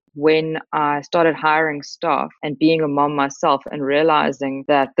when I started hiring staff and being a mom myself and realizing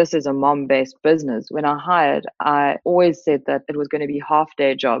that this is a mom-based business. When I hired, I always said that it was going to be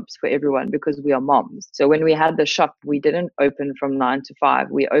half-day jobs for everyone because we are moms. So when we had the shop, we didn't open from 9 to 5.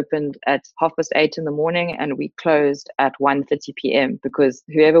 We opened at 8:30 in the morning and we closed at 1:30 p.m. because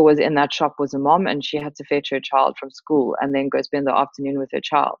whoever was in that shop was a mom and she had to fetch her child from school and then go spend the afternoon with her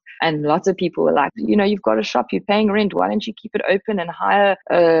child. And lots of people were like, you've got a shop, you're paying rent. Why don't you keep it open and hire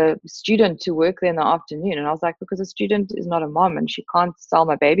a student to work there in the afternoon? And I was like, because a student is not a mom and she can't sell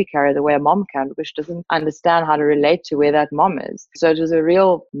my baby carrier the way a mom can because she doesn't understand how to relate to where that mom is. So it was a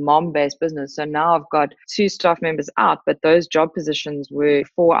real mom-based business. So now I've got 2 staff members out, but those job positions were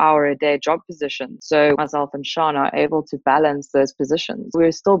 4-hour-a-day job positions. So myself and Shannon are able to balance those positions.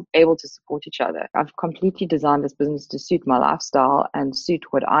 We're still able to support each other. I've completely designed this business to suit my lifestyle and suit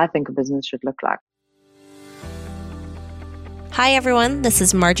what I think a business should look like. Hi everyone, this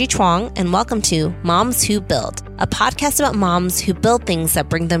is Margie Chuang and welcome to Moms Who Build, a podcast about moms who build things that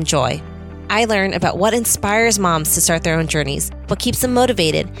bring them joy. I learn about what inspires moms to start their own journeys, what keeps them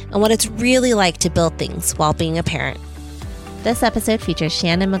motivated, and what it's really like to build things while being a parent. This episode features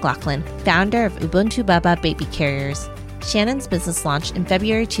Shannon McLaughlin, founder of Ubuntu Baba Baby Carriers. Shannon's business launched in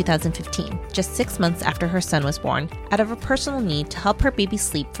February 2015, just 6 months after her son was born, out of a personal need to help her baby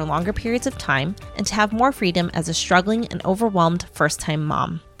sleep for longer periods of time and to have more freedom as a struggling and overwhelmed first-time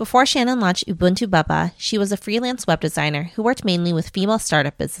mom. Before Shannon launched Ubuntu Baba, she was a freelance web designer who worked mainly with female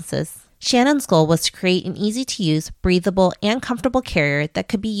startup businesses. Shannon's goal was to create an easy-to-use, breathable, and comfortable carrier that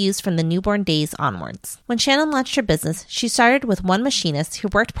could be used from the newborn days onwards. When Shannon launched her business, she started with one machinist who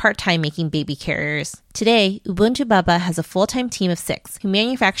worked part-time making baby carriers. Today, Ubuntu Baba has a full-time team of 6 who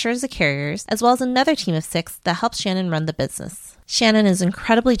manufactures the carriers, as well as another team of 6 that helps Shannon run the business. Shannon is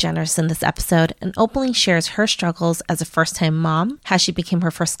incredibly generous in this episode and openly shares her struggles as a first-time mom, how she became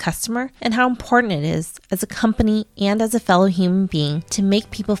her first customer, and how important it is as a company and as a fellow human being to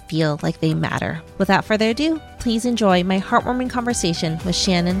make people feel like they matter. Without further ado, please enjoy my heartwarming conversation with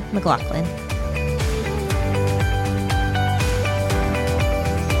Shannon McLaughlin.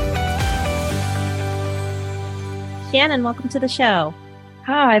 Shannon, welcome to the show.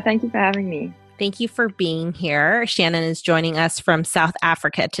 Hi, thank you for having me. Thank you for being here. Shannon is joining us from South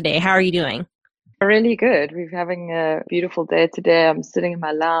Africa today. How are you doing? Really good. We're having a beautiful day today. I'm sitting in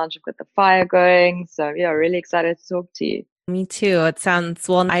my lounge. I've got the fire going. So yeah, really excited to talk to you. Me too. It sounds,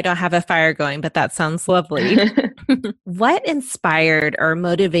 well, I don't have a fire going, but that sounds lovely. What inspired or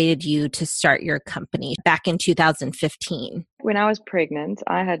motivated you to start your company back in 2015? When I was pregnant,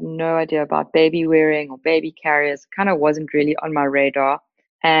 I had no idea about baby wearing or baby carriers. It kind of wasn't really on my radar.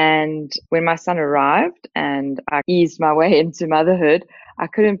 And when my son arrived and I eased my way into motherhood, I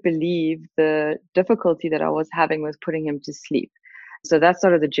couldn't believe the difficulty that I was having with putting him to sleep. So that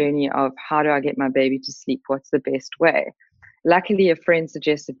started the journey of how do I get my baby to sleep? What's the best way? Luckily, a friend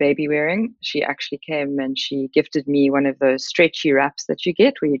suggested baby wearing. She actually came and she gifted me one of those stretchy wraps that you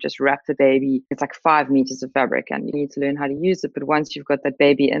get where you just wrap the baby. It's like 5 meters of fabric and you need to learn how to use it. But once you've got that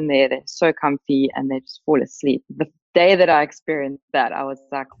baby in there, they're so comfy and they just fall asleep. The day that I experienced that, I was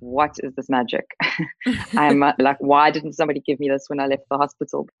like, what is this magic? I'm like, why didn't somebody give me this when I left the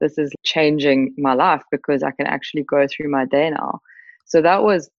hospital? This is changing my life because I can actually go through my day now. So that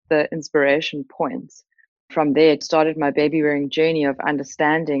was the inspiration point. From there, it started my baby wearing journey of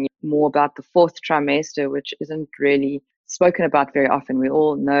understanding more about the 4th trimester, which isn't really spoken about very often. We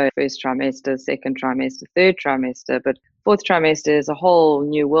all know first trimester, second trimester, third trimester, but 4th trimester is a whole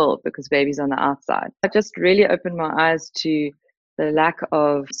new world because baby's on the outside. I just really opened my eyes to the lack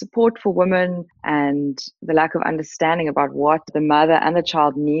of support for women and the lack of understanding about what the mother and the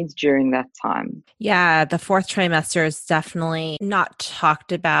child needs during that time. Yeah, the 4th trimester is definitely not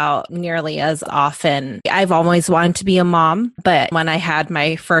talked about nearly as often. I've always wanted to be a mom, but when I had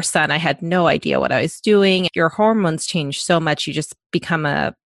my first son, I had no idea what I was doing. Your hormones change so much, you just become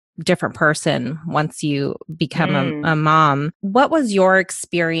a different person once you become a mom. What was your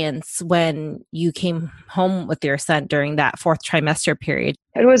experience when you came home with your son during that 4th trimester period?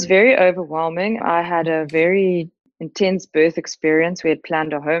 It was very overwhelming. I had a very intense birth experience. We had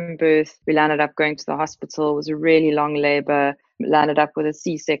planned a home birth. We landed up going to the hospital. It was a really long labor. Landed up with a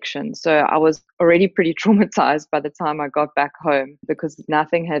C-section. So I was already pretty traumatized by the time I got back home because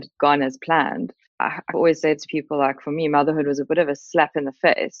nothing had gone as planned. I always say to people, like, for me, motherhood was a bit of a slap in the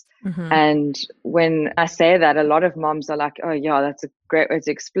face. Mm-hmm. And when I say that, a lot of moms are like, oh, yeah, that's a great way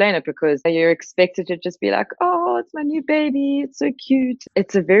to explain it, because you're expected to just be like, oh, it's my new baby. It's so cute.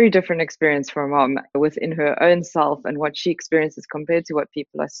 It's a very different experience for a mom within her own self and what she experiences compared to what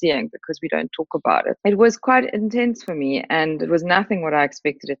people are seeing, because we don't talk about it. It was quite intense for me, and it was nothing what I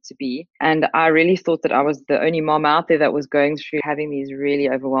expected it to be. And I really thought that I was the only mom out there that was going through having these really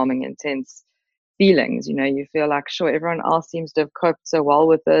overwhelming, intense feelings. You feel like, sure, everyone else seems to have coped so well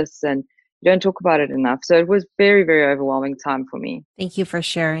with this, and you don't talk about it enough. So it was very, very overwhelming time for me. Thank you for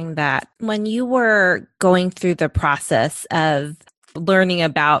sharing that. When you were going through the process of learning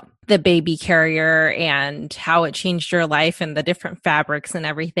about the baby carrier and how it changed your life and the different fabrics and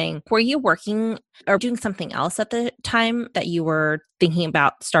everything, were you working or doing something else at the time that you were thinking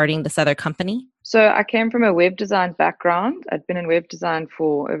about starting this other company? So I came from a web design background. I'd been in web design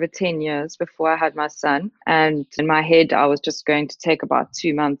for over 10 years before I had my son. And in my head, I was just going to take about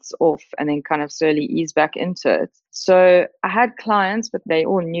 2 months off and then kind of slowly ease back into it. So I had clients, but they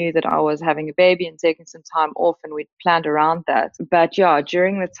all knew that I was having a baby and taking some time off, and we'd planned around that. But yeah,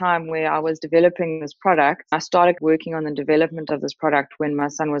 during the time where I was developing this product, I started working on the development of this product when my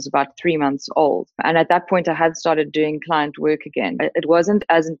son was about 3 months old. And at that point, I had started doing client work again. It wasn't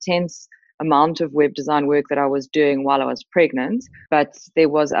as intense amount of web design work that I was doing while I was pregnant, but there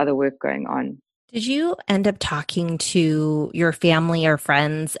was other work going on. Did you end up talking to your family or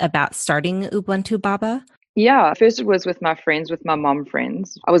friends about starting Ubuntu Baba? Yeah, first it was with my friends, with my mom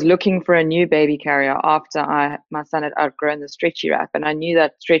friends. I was looking for a new baby carrier after my son had outgrown the stretchy wrap, and I knew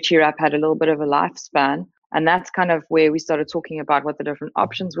that stretchy wrap had a little bit of a lifespan. And that's kind of where we started talking about what the different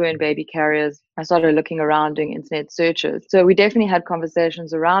options were in baby carriers. I started looking around, doing internet searches. So we definitely had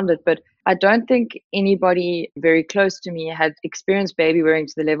conversations around it, but I don't think anybody very close to me had experienced baby wearing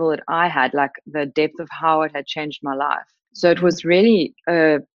to the level that I had, like the depth of how it had changed my life. So it was really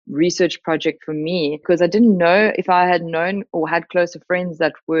a research project for me, because I didn't know, if I had known or had closer friends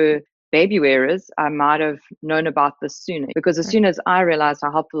that were baby wearers, I might have known about this sooner. Because as soon as I realized how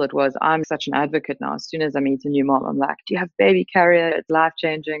helpful it was, I'm such an advocate now. As soon as I meet a new mom, I'm like, do you have baby carrier? It's life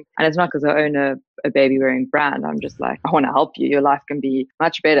changing. And it's not because I own a baby wearing brand. I'm just like, I want to help you. Your life can be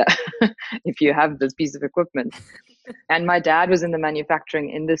much better if you have this piece of equipment. And my dad was in the manufacturing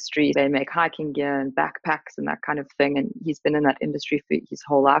industry. They make hiking gear and backpacks and that kind of thing. And he's been in that industry for his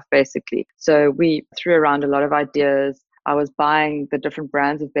whole life, basically. So we threw around a lot of ideas. I was buying the different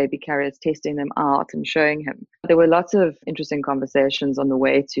brands of baby carriers, testing them out and showing him. There were lots of interesting conversations on the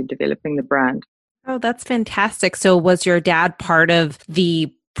way to developing the brand. Oh, that's fantastic. So was your dad part of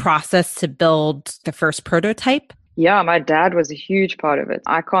the process to build the first prototype? Yeah, my dad was a huge part of it.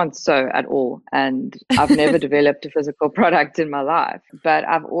 I can't sew at all, and I've never developed a physical product in my life, but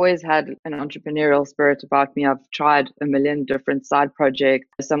I've always had an entrepreneurial spirit about me. I've tried a million different side projects.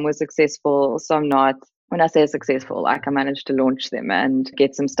 Some were successful, some not. When I say successful, like, I managed to launch them and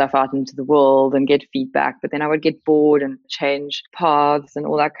get some stuff out into the world and get feedback, but then I would get bored and change paths and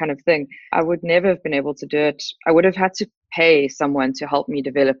all that kind of thing. I would never have been able to do it. I would have had to pay someone to help me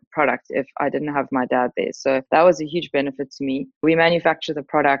develop a product if I didn't have my dad there. So that was a huge benefit to me. We manufacture the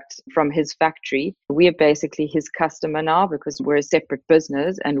product from his factory. We are basically his customer now because we're a separate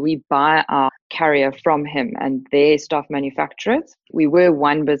business, and we buy our carrier from him and their staff manufacture it. We were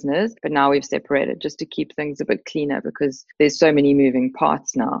one business, but now we've separated just to keep things a bit cleaner because there's so many moving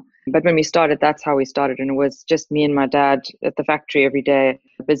parts now. But when we started, that's how we started. And it was just me and my dad at the factory every day,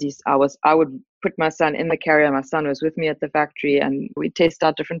 busy. I would put my son in the carrier. My son was with me at the factory, and we test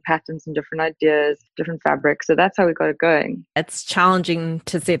out different patterns and different ideas, different fabrics. So that's how we got it going. It's challenging,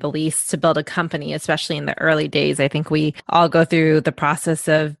 to say the least, to build a company, especially in the early days. I think we all go through the process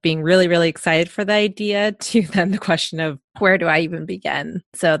of being really, really excited for the idea to then the question of, where do I even begin?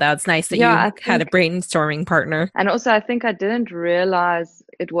 So that's nice that you had a brainstorming partner. And also, I think I didn't realize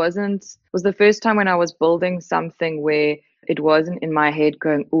it was the first time when I was building something where it wasn't in my head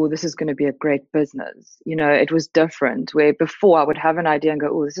going, oh, this is going to be a great business. It was different, where before I would have an idea and go,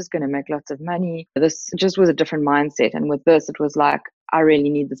 oh, this is going to make lots of money. This just was a different mindset. And with this, it was like, I really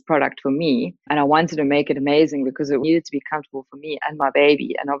need this product for me. And I wanted to make it amazing because it needed to be comfortable for me and my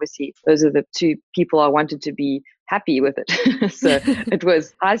baby. And obviously, those are the two people I wanted to be happy with it. So it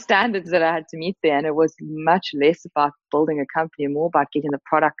was high standards that I had to meet there. And it was much less about building a company and more about getting the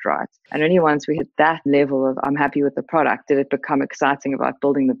product right. And only once we hit that level of I'm happy with the product did it become exciting about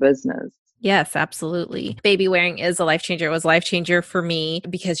building the business. Yes, absolutely. Baby wearing is a life changer. It was a life changer for me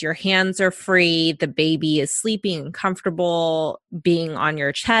because your hands are free. The baby is sleeping and comfortable being on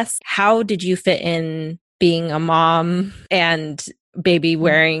your chest. How did you fit in being a mom and baby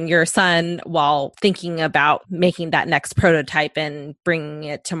wearing your son while thinking about making that next prototype and bringing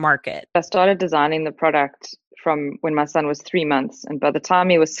it to market? I started designing the product from when my son was 3 months. And by the time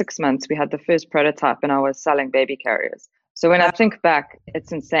he was 6 months, we had the first prototype and I was selling baby carriers. So when I think back,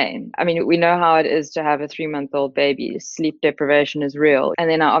 it's insane. I mean, we know how it is to have a 3-month-old baby. Sleep deprivation is real. And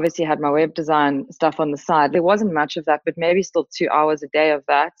then I obviously had my web design stuff on the side. There wasn't much of that, but maybe still 2 hours a day of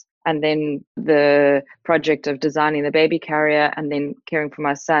that. And then the project of designing the baby carrier and then caring for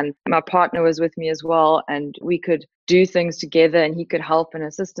my son. My partner was with me as well, and we could do things together and he could help and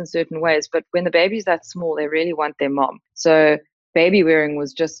assist in certain ways. But when the baby's that small, they really want their mom. So baby wearing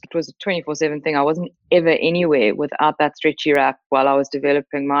was it was a 24/7 thing. I wasn't ever anywhere without that stretchy wrap while I was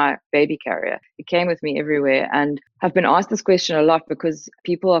developing my baby carrier. It came with me everywhere. And I've been asked this question a lot because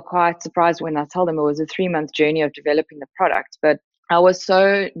people are quite surprised when I tell them it was a 3-month journey of developing the product. But I was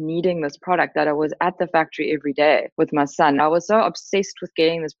so needing this product that I was at the factory every day with my son. I was so obsessed with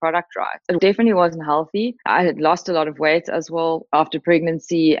getting this product right. It definitely wasn't healthy. I had lost a lot of weight as well after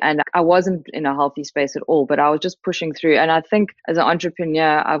pregnancy, and I wasn't in a healthy space at all, but I was just pushing through. And I think as an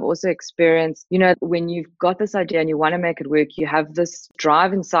entrepreneur, I've also experienced, when you've got this idea and you want to make it work, you have this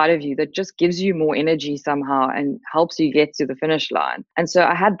drive inside of you that just gives you more energy somehow and helps you get to the finish line. And so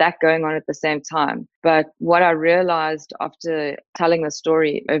I had that going on at the same time. But what I realized after telling the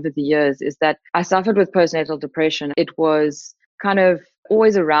story over the years is that I suffered with postnatal depression. It was kind of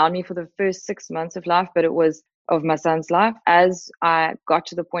always around me for the first 6 months of life, but it was of my son's life. As I got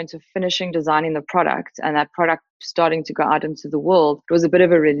to the point of finishing designing the product and that product starting to go out into the world, it was a bit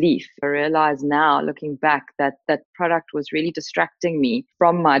of a relief. I realize now, looking back, that that product was really distracting me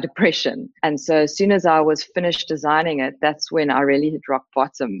from my depression. And so as soon as I was finished designing it, that's when I really hit rock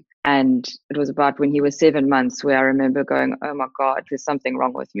bottom. And it was about when he was 7 months where I remember going, oh my God, there's something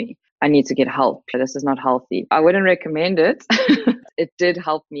wrong with me. I need to get help. This is not healthy. I wouldn't recommend it. It did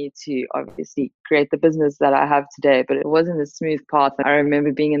help me to obviously create the business that I have today, but it wasn't a smooth path. I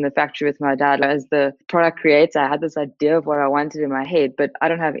remember being in the factory with my dad. As the product creator, I had this idea of what I wanted in my head, but I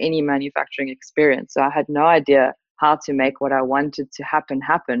don't have any manufacturing experience. So I had no idea how to make what I wanted to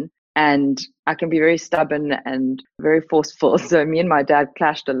happen. And I can be very stubborn and very forceful. So me and my dad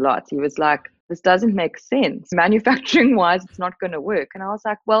clashed a lot. He was like, this doesn't make sense. Manufacturing wise, it's not going to work. And I was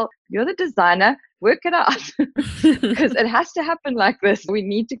like, well, you're the designer, work it out because it has to happen like this. We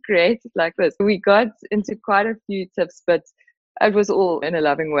need to create it like this. We got into quite a few tips, but it was all in a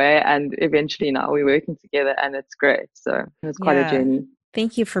loving way. And eventually now we're working together and it's great. So it was quite a journey.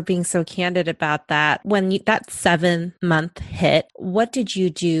 Thank you for being so candid about that. When that 7-month hit, what did you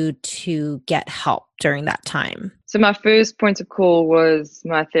do to get help during that time? So my first point of call was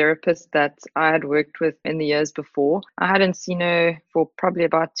my therapist that I had worked with in the years before. I hadn't seen her for probably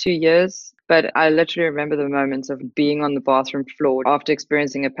about 2 years, but I literally remember the moments of being on the bathroom floor after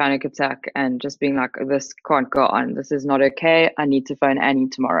experiencing a panic attack and just being like, this can't go on. This is not okay. I need to phone Annie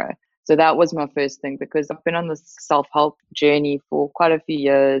tomorrow. So that was my first thing, because I've been on this self-help journey for quite a few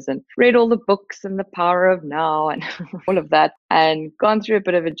years and read all the books and the power of now and all of that and gone through a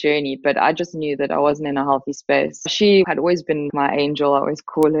bit of a journey, but I just knew that I wasn't in a healthy space. She had always been my angel, I always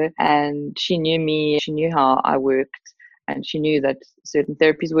call her, and she knew me, she knew how I worked. And she knew that certain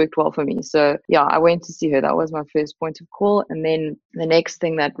therapies worked well for me. So yeah, I went to see her. That was my first point of call. And then the next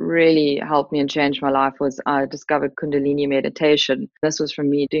thing that really helped me and changed my life was I discovered Kundalini meditation. This was from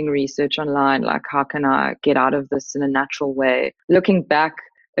me doing research online, like how can I get out of this in a natural way? Looking back,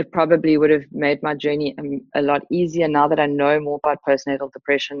 it probably would have made my journey a lot easier now that I know more about postnatal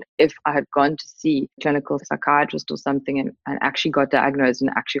depression if I had gone to see a clinical psychiatrist or something and actually got diagnosed and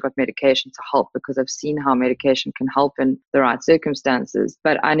actually got medication to help, because I've seen how medication can help in the right circumstances.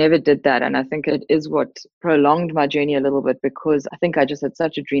 But I never did that. And I think it is what prolonged my journey a little bit, because I think I just had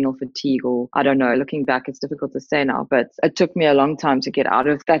such adrenal fatigue, or I don't know, looking back, it's difficult to say now, but it took me a long time to get out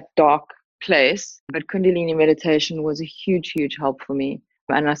of that dark place. But Kundalini meditation was a huge, huge help for me.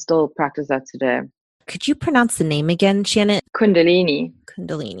 And I still practice that today. Could you pronounce the name again, Shannon? Kundalini.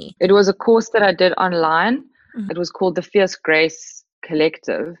 Kundalini. It was a course that I did online. It was called the Fierce Grace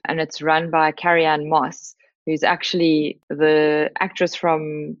Collective, and it's run by Carrie Ann Moss, who's actually the actress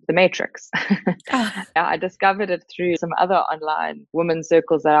from The Matrix. I discovered it through some other online women's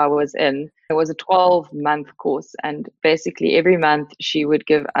circles that I was in. It was a 12-month course, and basically every month she would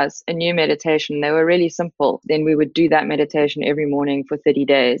give us a new meditation. They were really simple. Then we would do that meditation every morning for 30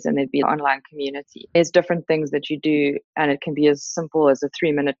 days, and there'd be an online community. There's different things that you do, and it can be as simple as a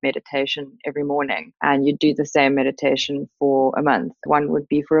 3-minute meditation every morning, and you do the same meditation for a month. One would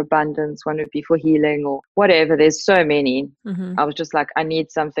be for abundance, one would be for healing, or whatever. whatever. There's so many. Mm-hmm. I was just like, I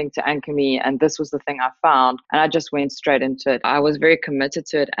need something to anchor me. And this was the thing I found. And I just went straight into it. I was very committed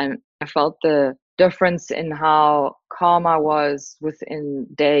to it. And I felt the difference in how calm I was within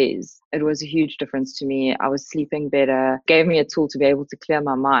days. It was a huge difference to me. I was sleeping better, gave me a tool to be able to clear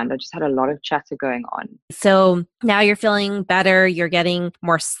my mind. I just had a lot of chatter going on. So now you're feeling better. You're getting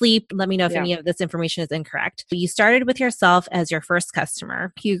more sleep. Let me know if Yeah. any of this information is incorrect. You started with yourself as your first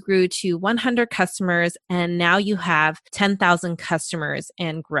customer. You grew to 100 customers, and now you have 10,000 customers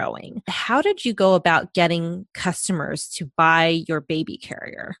and growing. How did you go about getting customers to buy your baby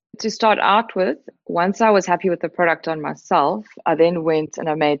carrier? To start out with, once I was happy with the product on myself, I then went and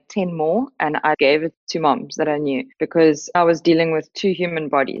I made 10 more and I gave it to moms that I knew because I was dealing with two human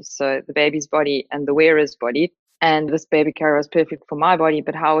bodies. So the baby's body and the wearer's body. And this baby carrier was perfect for my body,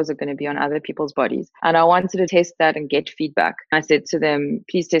 but how was it going to be on other people's bodies? And I wanted to test that and get feedback. I said to them,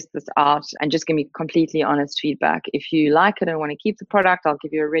 please test this out and just give me completely honest feedback. If you like it and want to keep the product, I'll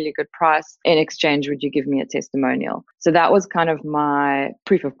give you a really good price. In exchange, would you give me a testimonial? So that was kind of my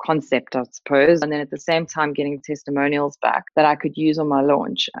proof of concept, I suppose. And then at the same time, getting testimonials back that I could use on my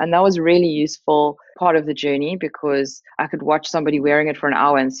launch. And that was really useful part of the journey because I could watch somebody wearing it for an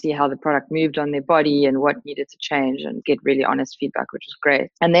hour and see how the product moved on their body and what needed to change and get really honest feedback, which was great.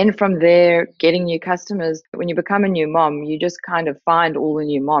 And then from there, getting new customers. When you become a new mom, you just kind of find all the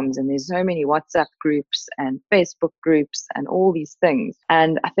new moms, and there's so many WhatsApp groups and Facebook groups and all these things.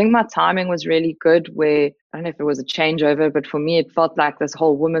 And I think my timing was really good where I don't know if it was a changeover, but for me, it felt like this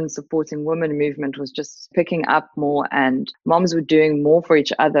whole women supporting women movement was just picking up more and moms were doing more for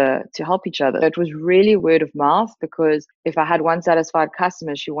each other to help each other. So it was really word of mouth because if I had one satisfied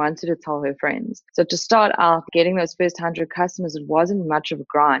customer, she wanted to tell her friends. So to start out, getting those first 100 customers, it wasn't much of a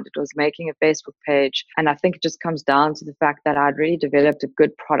grind. It was making a Facebook page. And I think it just comes down to the fact that I'd really developed a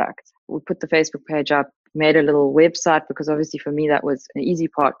good product. We put the Facebook page up, made a little website because obviously for me that was an easy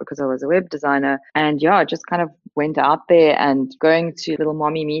part because I was a web designer. And yeah, I just kind of went out there and going to little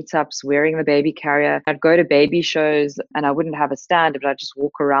mommy meetups, wearing the baby carrier. I'd go to baby shows and I wouldn't have a stand, but I'd just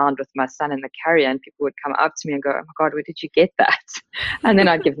walk around with my son in the carrier and people would come up to me and go, oh my God, where did you get that? And then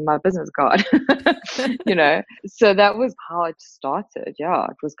I'd give them my business card, So that was how it started. Yeah,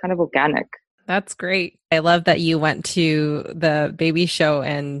 it was kind of organic. That's great. I love that you went to the baby show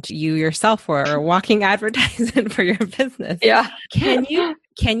and you yourself were a walking advertisement for your business. Yeah. Can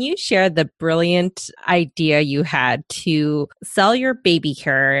you share the brilliant idea you had to sell your baby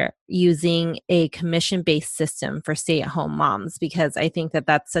carrier using a commission-based system for stay-at-home moms? Because I think that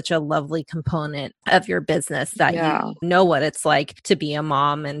that's such a lovely component of your business that you know what it's like to be a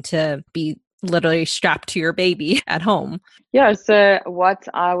mom and to be literally strapped to your baby at home. Yeah, so what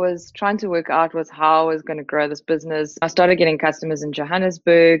I was trying to work out was how I was going to grow this business. I started getting customers in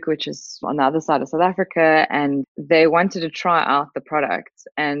Johannesburg, which is on the other side of South Africa, and they wanted to try out the product.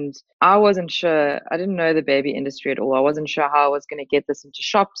 And I wasn't sure. I didn't know the baby industry at all. I wasn't sure how I was going to get this into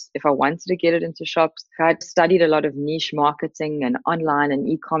shops, if I wanted to get it into shops. I'd studied a lot of niche marketing and online and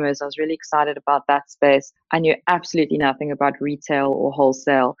e-commerce. I was really excited about that space. I knew absolutely nothing about retail or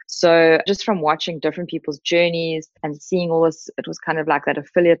wholesale. So just from watching different people's journeys and seeing all this, it was kind of like that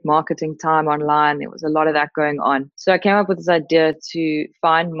affiliate marketing time online. There was a lot of that going on. So I came up with this idea to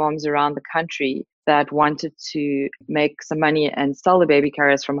find moms around the country that wanted to make some money and sell the baby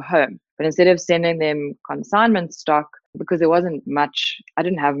carriers from home. But instead of sending them consignment stock, because there wasn't much, I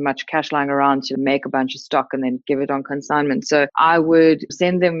didn't have much cash lying around to make a bunch of stock and then give it on consignment. So I would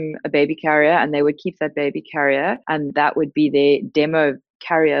send them a baby carrier and they would keep that baby carrier, and that would be their demo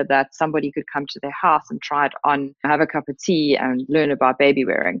carrier that somebody could come to their house and try it on, have a cup of tea and learn about baby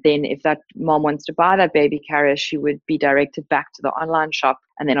wearing. Then if that mom wants to buy that baby carrier, she would be directed back to the online shop.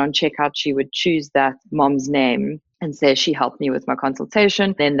 And then on checkout, she would choose that mom's name and say, she helped me with my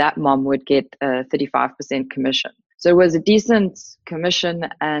consultation. Then that mom would get a 35% commission. So it was a decent commission.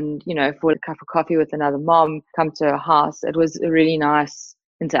 And, for a cup of coffee with another mom, come to her house, it was a really nice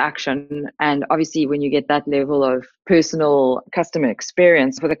interaction. And obviously when you get that level of personal customer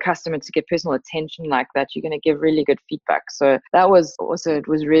experience, for the customer to get personal attention like that, you're going to give really good feedback. So that was also, it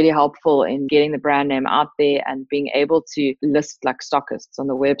was really helpful in getting the brand name out there and being able to list like stockists on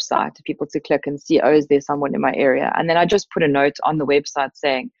the website, people to click and see, oh, is there someone in my area? And then I just put a note on the website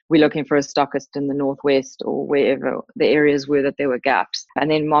saying, we're looking for a stockist in the Northwest or wherever the areas were that there were gaps. And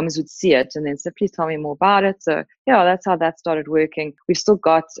then moms would see it and then say, please tell me more about it. So yeah, that's how that started working. We've still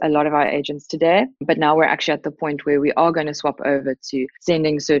got a lot of our agents today, but now we're actually at the point where we are going to swap over to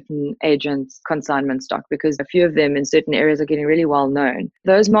sending certain agents consignment stock, because a few of them in certain areas are getting really well known.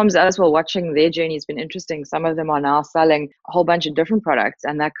 Those moms as well, watching their journey has been interesting. Some of them are now selling a whole bunch of different products,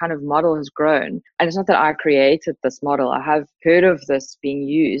 and that kind of model has grown. And it's not that I created this model. I have heard of this being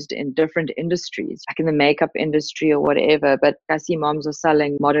used in different industries, like in the makeup industry or whatever. But I see moms are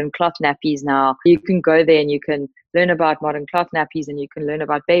selling modern cloth nappies now. You can go there and you can learn about modern cloth nappies, and you can learn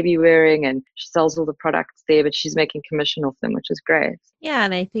about baby wearing, and she sells all the products there, but she's making commission off them, which is great. Yeah.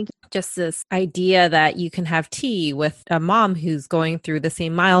 And I think just this idea that you can have tea with a mom who's going through the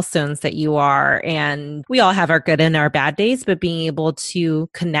same milestones that you are. And we all have our good and our bad days, but being able to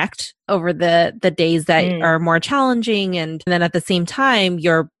connect over the days that are more challenging. And then at the same time,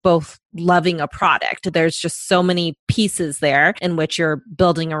 you're both loving a product. There's just so many pieces there in which you're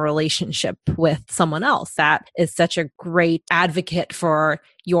building a relationship with someone else. That is such a great advocate for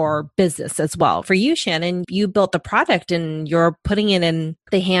your business as well. For you, Shannon, you built the product and you're putting it in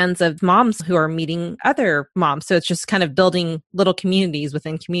the hands of moms who are meeting other moms. So it's just kind of building little communities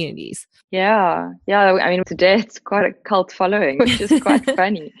within communities. Yeah. I mean, today it's quite a cult following, which is quite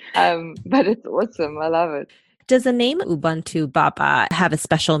funny. But it's awesome. I love it. Does the name Ubuntu Baba have a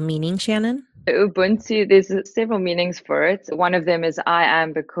special meaning, Shannon? Ubuntu, there's several meanings for it. One of them is I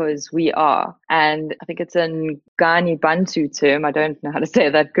am because we are. And I think it's a Ngani Bantu term. I don't know how to say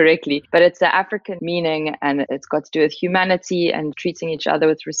that correctly, but it's an African meaning, and it's got to do with humanity and treating each other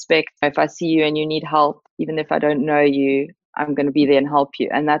with respect. If I see you and you need help, even if I don't know you, I'm going to be there and help you.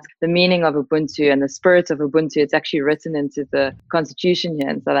 And that's the meaning of Ubuntu and the spirit of Ubuntu. It's actually written into the constitution here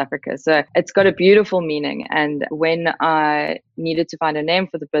in South Africa. So it's got a beautiful meaning. And when I needed to find a name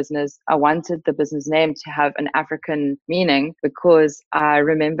for the business, I wanted the business name to have an African meaning, because I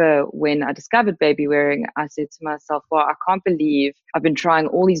remember when I discovered baby wearing, I said to myself, well, I can't believe I've been trying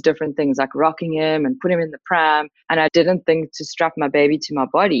all these different things, like rocking him and put him in the pram. And I didn't think to strap my baby to my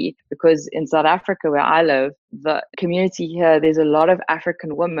body, because in South Africa, where I live, the community here, there's a lot of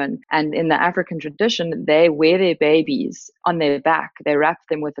African women, and in the African tradition, they wear their babies on their back. They wrap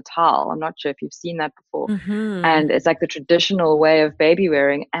them with a towel. I'm not sure if you've seen that before. And it's like the traditional way of baby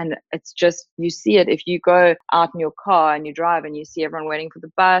wearing. And it's just, you see it if you go out in your car and you drive and you see everyone waiting for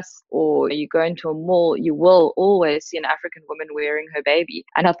the bus, or you go into a mall, you will always see an African woman wearing her baby.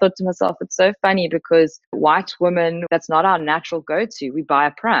 And I thought to myself, it's so funny, because white women, that's not our natural go-to. We buy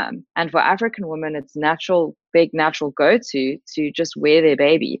a pram. And for African women, it's big natural go-to to just wear their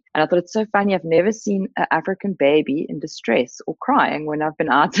baby. And I thought, it's so funny. I've never seen an African baby in distress or crying when I've been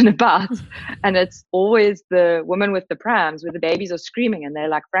out and about. And it's always the women with the prams where the babies are screaming and they're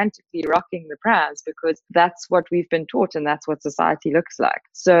like frantically rocking the prams, because that's what we've been taught and that's what society looks like.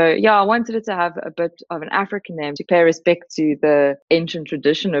 So yeah, I wanted it to have a bit of an African name to pay respect to the ancient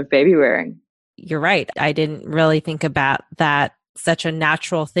tradition of baby wearing. You're right. I didn't really think about that. Such a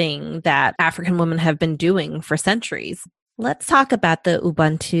natural thing that African women have been doing for centuries. Let's talk about the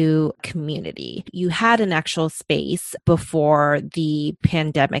Ubuntu community. You had an actual space before the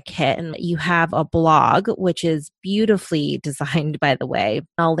pandemic hit, and you have a blog, which is beautifully designed, by the way.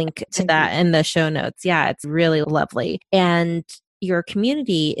 I'll link to that in the show notes. Yeah, it's really lovely. And your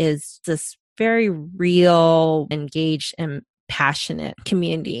community is this very real, engaged, and passionate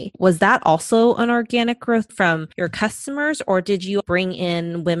community. Was that also an organic growth from your customers, or did you bring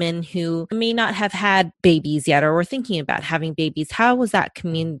in women who may not have had babies yet or were thinking about having babies? How was that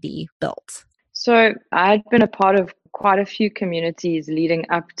community built? So I'd been a part of quite a few communities leading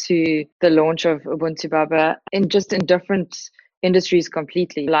up to the launch of Ubuntu Baba in different industries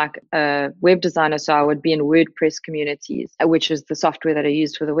completely, like a web designer. So I would be in WordPress communities, which is the software that I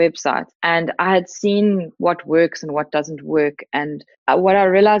used for the website. And I had seen what works and what doesn't work. And what I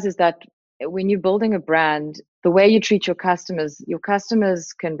realized is that when you're building a brand, the way you treat your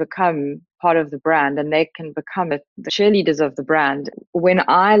customers can become part of the brand, and they can become the cheerleaders of the brand. When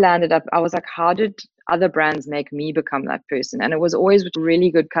I landed up, I was like, how did other brands make me become that person? And it was always with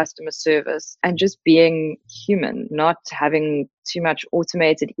really good customer service and just being human, not having too much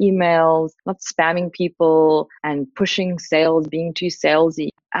automated emails, not spamming people and pushing sales, being too salesy.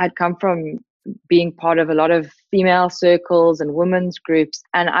 I had come from being part of a lot of female circles and women's groups,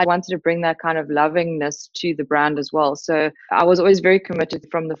 and I wanted to bring that kind of lovingness to the brand as well. So I was always very committed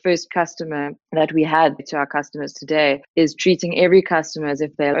from the first customer that we had to our customers today, is treating every customer as if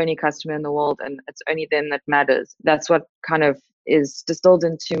they're the only customer in the world and it's only them that matters. That's what kind of is distilled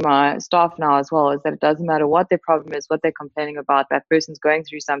into my staff now as well, is that it doesn't matter what their problem is, what they're complaining about, that person's going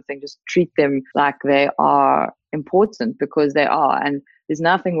through something, just treat them like they are important, because they are. And there's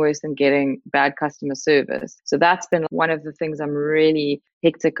nothing worse than getting bad customer service. So that's been one of the things I'm really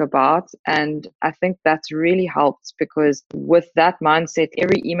hectic about. And I think that's really helped, because with that mindset,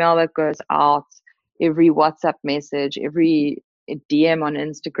 every email that goes out, every WhatsApp message, every DM on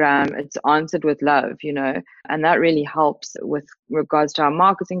Instagram, it's answered with love, and that really helps with regards to our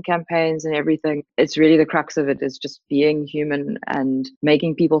marketing campaigns and everything. It's really the crux of it, is just being human and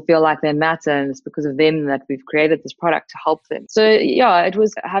making people feel like they matter. And it's because of them that we've created this product to help them. So yeah, it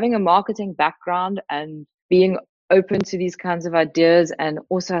was having a marketing background and being open to these kinds of ideas. And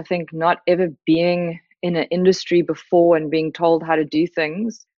also, I think not ever being in an industry before and being told how to do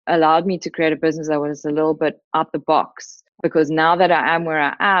things allowed me to create a business that was a little bit out the box. Because now that I am where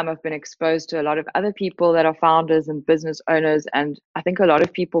I am, I've been exposed to a lot of other people that are founders and business owners. And I think a lot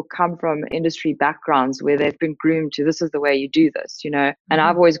of people come from industry backgrounds where they've been groomed to, this is the way you do this, And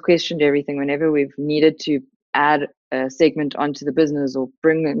I've always questioned everything whenever we've needed to add a segment onto the business or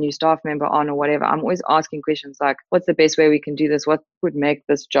bring a new staff member on or whatever. I'm always asking questions like, what's the best way we can do this? What would make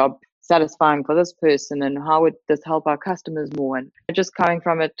this job satisfying for this person, and how would this help our customers more? And just coming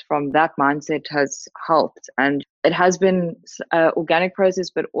from that mindset has helped. And it has been an organic process,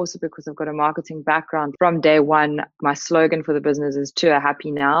 but also because I've got a marketing background from day one, my slogan for the business is "To a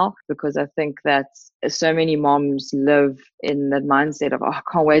Happy Now," because I think that so many moms live in that mindset of, I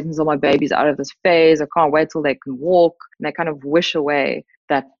can't wait until my baby's out of this phase. I can't wait till they can walk. And they kind of wish away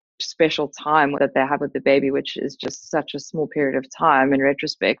that special time that they have with the baby, which is just such a small period of time in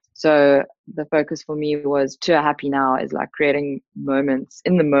retrospect. So the focus for me was To a Happy Now, is like creating moments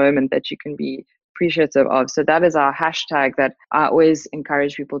in the moment that you can be appreciative of. So that is our hashtag that I always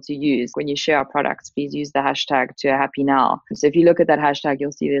encourage people to use. When you share our products, please use the hashtag To a Happy Now. So if you look at that hashtag,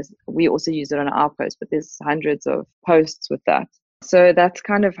 you'll see this. We also use it on our post, but there's hundreds of posts with that. So that's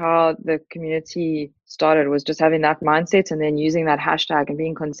kind of how the community started, was just having that mindset and then using that hashtag and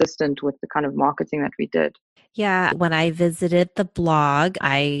being consistent with the kind of marketing that we did. Yeah. When I visited the blog,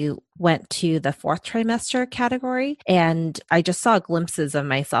 I went to the fourth trimester category, and I just saw glimpses of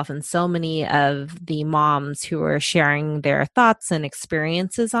myself in so many of the moms who were sharing their thoughts and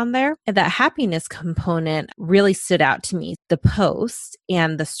experiences on there. And that happiness component really stood out to me. The posts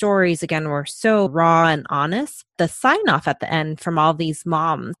and the stories, again, were so raw and honest. The sign off at the end from all these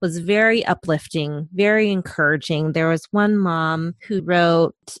moms was very uplifting, very encouraging. There was one mom who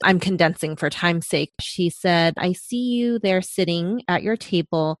wrote, I'm condensing for time's sake. She said, I see you there sitting at your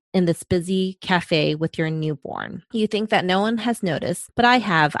table in this busy cafe with your newborn. You think that no one has noticed, but I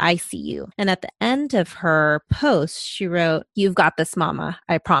have. I see you. And at the end of her post, she wrote, you've got this, mama.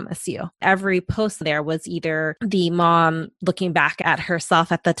 I promise you. Every post there was either the mom looking back at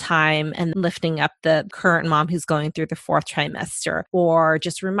herself at the time and lifting up the current mom who's going through the fourth trimester, or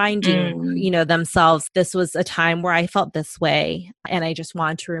just reminding, themselves, this was a time where I felt this way and I just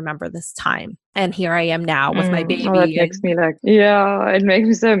wanted to remember this time. And here I am now with my baby. Oh, that makes me it makes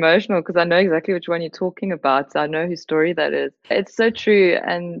me so emotional, because I know exactly which one you're talking about. I know whose story that is. It's so true.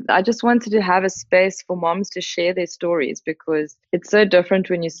 And I just wanted to have a space for moms to share their stories, because it's so different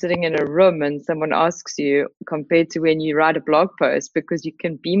when you're sitting in a room and someone asks you compared to when you write a blog post, because you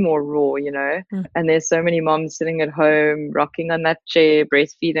can be more raw, And there's so many moms sitting at home, rocking on that chair,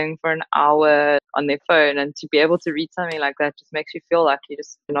 breastfeeding for an hour on their phone. And to be able to read something like that just makes you feel like you're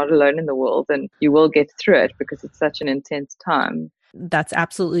just not alone in the world. And you will get through it, because it's such an intense time. That's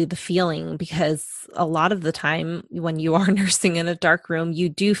absolutely the feeling, because a lot of the time when you are nursing in a dark room, you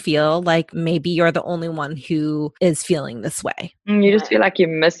do feel like maybe you're the only one who is feeling this way. You just feel like you're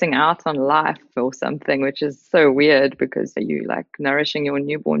missing out on life or something, which is so weird, because you like nourishing your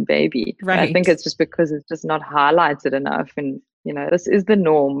newborn baby. Right. I think it's just because it's just not highlighted enough. And, this is the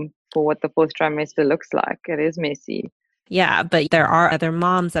norm for what the fourth trimester looks like. It is messy. Yeah, but there are other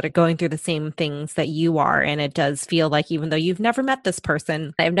moms that are going through the same things that you are. And it does feel like, even though you've never met this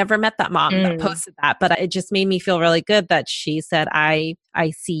person, I've never met that mom that posted that, but it just made me feel really good that she said, I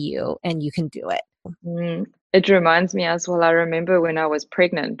see you and you can do it. It reminds me as well, I remember when I was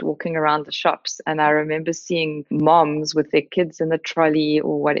pregnant walking around the shops, and I remember seeing moms with their kids in the trolley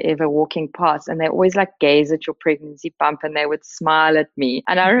or whatever walking past, and they always like gaze at your pregnancy bump and they would smile at me.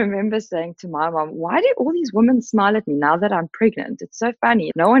 And I remember saying to my mom, why do all these women smile at me now that I'm pregnant? It's so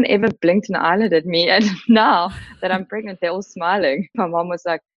funny. No one ever blinked an eyelid at me. And now that I'm pregnant, they're all smiling. My mom was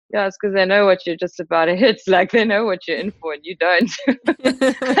like, yeah, it's because they know what you're just about to hit. Like, they know what you're in for and you don't.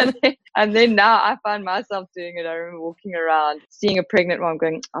 and then now I find myself doing it. I remember walking around, seeing a pregnant mom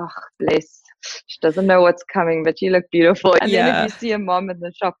going, oh, bless, she doesn't know what's coming, but you look beautiful. And then if Yeah. you see a mom in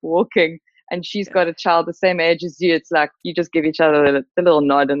the shop walking and she's got a child the same age as you, it's like you just give each other the little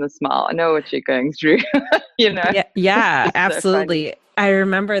nod and the smile. I know what you're going through, you know? Yeah, yeah, It's so funny. absolutely. I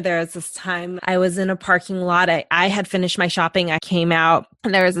remember there was this time I was in a parking lot. I had finished my shopping. I came out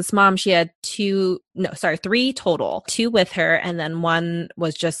and there was this mom. She had three total, two with her. And then one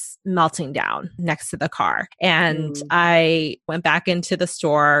was just melting down next to the car. And Mm. I went back into the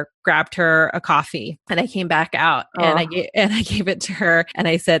store, grabbed her a coffee, and I came back out and Oh. I gave it to her and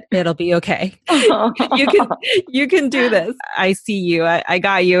I said, "It'll be okay. You can do this. I see you. I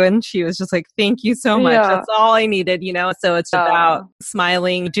got you." And she was just like, "Thank you so much. Yeah. That's all I needed." So it's about Oh.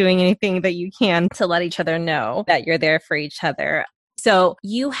 smiling, doing anything that you can to let each other know that you're there for each other. So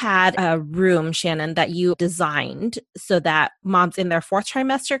you had a room, Shannon, that you designed so that moms in their fourth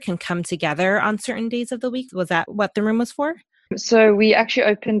trimester can come together on certain days of the week. Was that what the room was for? So we actually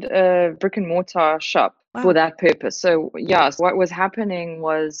opened a brick and mortar shop for Wow. that purpose. So yes, what was happening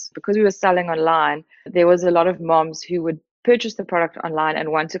was because we were selling online, there was a lot of moms who would purchase the product online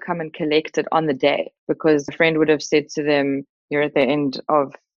and want to come and collect it on the day because a friend would have said to them, "You're at the end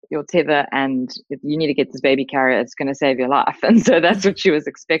of your tether and you need to get this baby carrier. It's going to save your life." And so that's what she was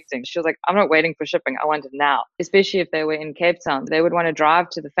expecting. She was like, "I'm not waiting for shipping. I want it now." Especially if they were in Cape Town, they would want to drive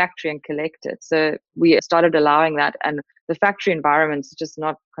to the factory and collect it. So we started allowing that. And the factory environment is just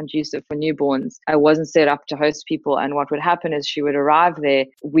not conducive for newborns. I wasn't set up to host people. And what would happen is she would arrive there.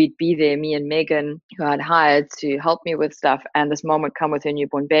 We'd be there, me and Megan, who I'd hired to help me with stuff. And this mom would come with her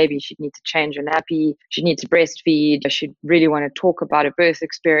newborn baby. She'd need to change her nappy. She'd need to breastfeed. She'd really want to talk about her birth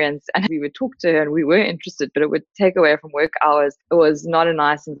experience. And we would talk to her and we were interested, but it would take away from work hours. It was not a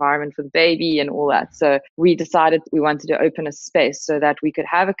nice environment for the baby and all that. So we decided we wanted to open a space so that we could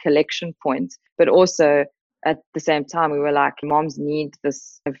have a collection point, but also at the same time, we were like, moms need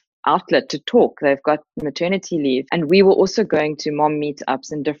this outlet to talk. They've got maternity leave. And we were also going to mom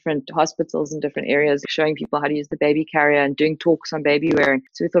meetups in different hospitals in different areas, showing people how to use the baby carrier and doing talks on baby wearing.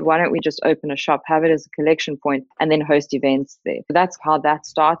 So we thought, why don't we just open a shop, have it as a collection point, and then host events there. So that's how that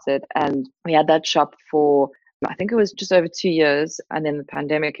started. And we had that shop for I think it was just over 2 years, and then the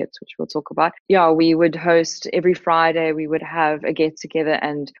pandemic hit, which we'll talk about. Yeah, we would host every Friday. We would have a get together,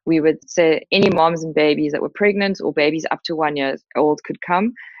 and we would say any moms and babies that were pregnant or babies up to 1 year old could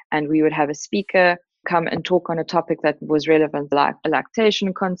come, and we would have a speaker come and talk on a topic that was relevant, like a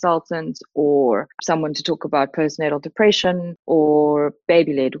lactation consultant or someone to talk about postnatal depression or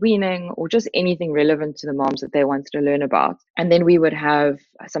baby-led weaning or just anything relevant to the moms that they wanted to learn about. And then we would have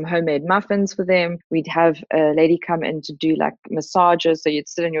some homemade muffins for them. We'd have a lady come in to do like massages. So you'd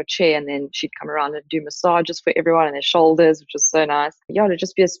sit in your chair and then she'd come around and do massages for everyone on their shoulders, which was so nice. Yeah, it'd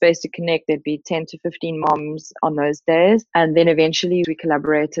just be a space to connect. There'd be 10 to 15 moms on those days. And then eventually we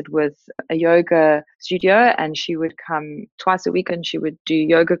collaborated with a yoga studio, and she would come twice a week and she would do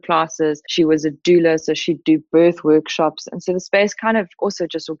yoga classes. She was a doula, so she'd do birth workshops. And so the space kind of also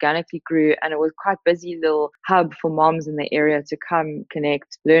just organically grew, and it was quite a busy little hub for moms in the area to come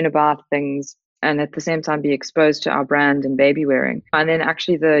connect, learn about things, and at the same time be exposed to our brand and baby wearing. And then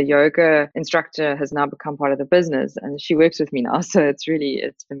actually the yoga instructor has now become part of the business and she works with me now. So it's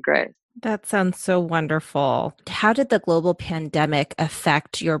been great. That sounds so wonderful. How did the global pandemic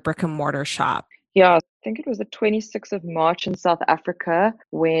affect your brick and mortar shop? Yeah, I think it was the 26th of March in South Africa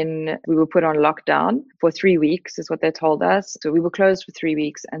when we were put on lockdown for 3 weeks, is what they told us. So we were closed for 3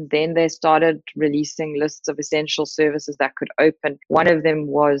 weeks, and then they started releasing lists of essential services that could open. One of them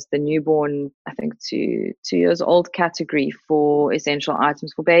was the newborn, I think 2 years old category for essential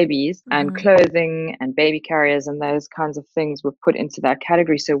items for babies, and clothing and baby carriers and those kinds of things were put into that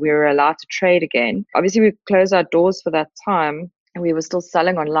category. So we were allowed to trade again. Obviously, we closed our doors for that time. And we were still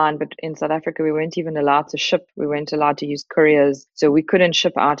selling online, but in South Africa, we weren't even allowed to ship. We weren't allowed to use couriers. So we couldn't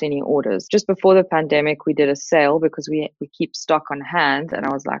ship out any orders. Just before the pandemic, we did a sale because we keep stock on hand. And I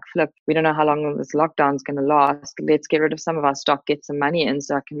was like, flip, we don't know how long this lockdown is going to last. Let's get rid of some of our stock, get some money in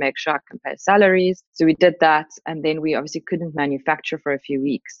so I can make sure I can pay salaries. So we did that. And then we obviously couldn't manufacture for a few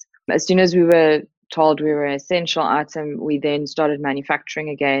weeks. As soon as we were told we were an essential item, we then started manufacturing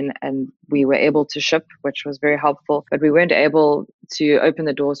again and we were able to ship, which was very helpful. But we weren't able to open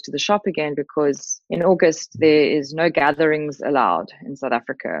the doors to the shop again because in August there is no gatherings allowed in South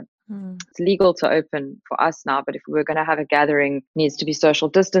Africa. It's legal to open for us now, but if we were going to have a gathering, it needs to be social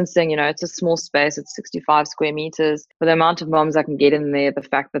distancing. You know, it's a small space. It's 65 square meters. For the amount of moms I can get in there, the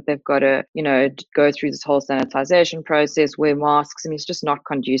fact that they've got to, go through this whole sanitization process, wear masks, I mean, it's just not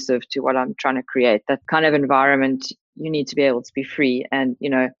conducive to what I'm trying to create. That kind of environment you need to be able to be free and,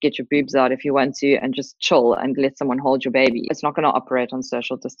 get your boobs out if you want to and just chill and let someone hold your baby. It's not going to operate on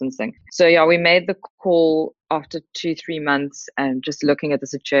social distancing. So yeah, we made the call after 2-3 months and just looking at the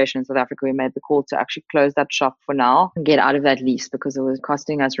situation in South Africa, we made the call to actually close that shop for now and get out of that lease because it was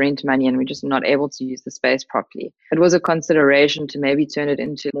costing us rent money and we're just not able to use the space properly. It was a consideration to maybe turn it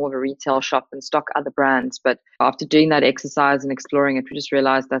into more of a retail shop and stock other brands. But after doing that exercise and exploring it, we just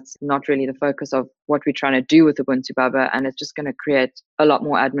realized that's not really the focus of what we're trying to do with Ubuntu Baba. And it's just going to create a lot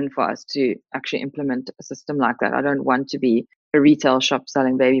more admin for us to actually implement a system like that. I don't want to be a retail shop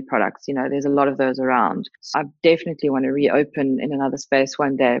selling baby products. There's a lot of those around. So I definitely want to reopen in another space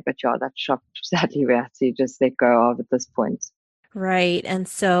one day. But yeah, that shop, sadly, we have to just let go of at this point. Right. And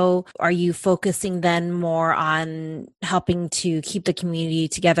so are you focusing then more on helping to keep the community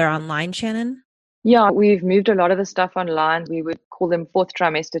together online, Shannon? Yeah, we've moved a lot of the stuff online. We would call them fourth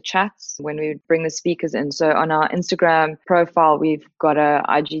trimester chats when we would bring the speakers in. So on our Instagram profile, we've got a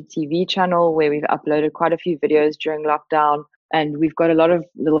IGTV channel where we've uploaded quite a few videos during lockdown. And we've got a lot of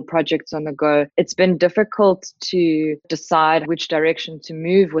little projects on the go. It's been difficult to decide which direction to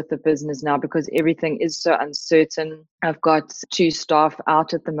move with the business now because everything is so uncertain. I've got 2 staff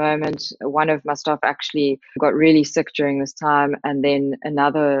out at the moment. One of my staff actually got really sick during this time. And then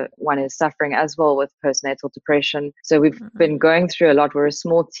another one is suffering as well with postnatal depression. So we've been going through a lot. We're a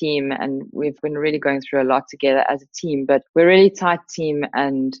small team and we've been really going through a lot together as a team, but we're a really tight team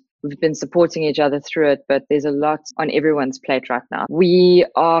and we've been supporting each other through it, but there's a lot on everyone's plate right now. We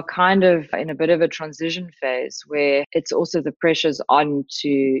are kind of in a bit of a transition phase where it's also the pressures on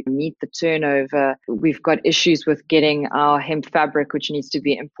to meet the turnover. We've got issues with getting our hemp fabric, which needs to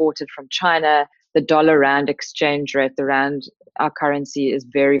be imported from China. The dollar rand exchange rate, the rand, our currency is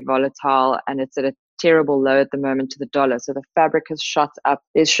very volatile and it's at a terrible low at the moment to the dollar. So the fabric has shot up.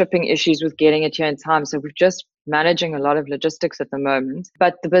 There's shipping issues with getting it here in time. So we've just managing a lot of logistics at the moment,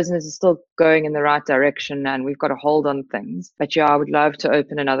 but the business is still going in the right direction and we've got a hold on things. But yeah, I would love to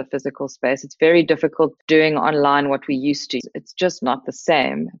open another physical space. It's very difficult doing online what we used to. It's just not the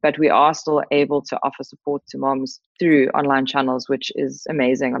same, but we are still able to offer support to moms through online channels, which is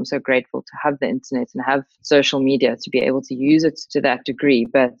amazing. I'm so grateful to have the internet and have social media to be able to use it to that degree.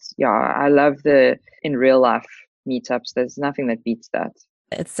 But yeah, I love the in real life meetups. There's nothing that beats that.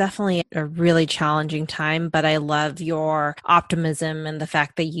 It's definitely a really challenging time, but I love your optimism and the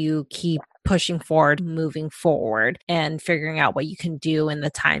fact that you keep pushing forward, moving forward, and figuring out what you can do in the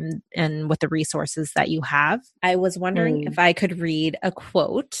time and with the resources that you have. I was wondering if I could read a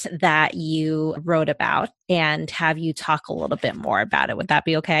quote that you wrote about and have you talk a little bit more about it. Would that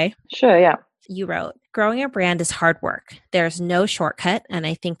be okay? Sure, yeah. You wrote, "Growing a brand is hard work. There's no shortcut, and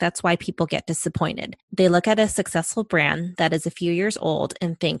I think that's why people get disappointed. They look at a successful brand that is a few years old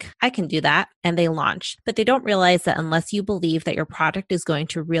and think, I can do that, and they launch. But they don't realize that unless you believe that your product is going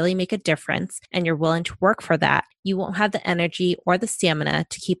to really make a difference and you're willing to work for that, you won't have the energy or the stamina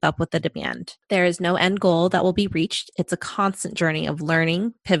to keep up with the demand. There is no end goal that will be reached. It's a constant journey of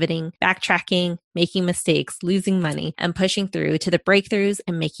learning, pivoting, backtracking, making mistakes, losing money, and pushing through to the breakthroughs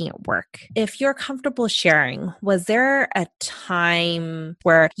and making it work." If you're comfortable sharing, was there a time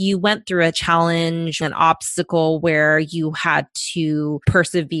where you went through a challenge, an obstacle where you had to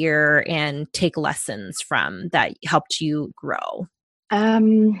persevere and take lessons from that helped you grow?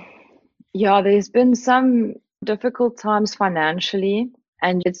 Yeah, there's been some difficult times financially,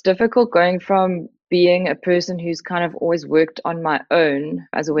 and it's difficult going from being a person who's kind of always worked on my own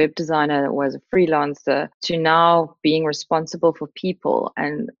as a web designer or as a freelancer to now being responsible for people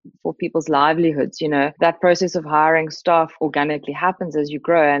and for people's livelihoods. That process of hiring staff organically happens as you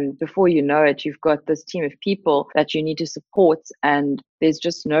grow. And before you know it, you've got this team of people that you need to support. And there's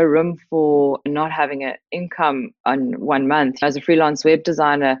just no room for not having an income on 1 month. As a freelance web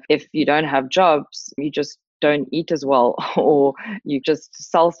designer, if you don't have jobs, you just don't eat as well, or you just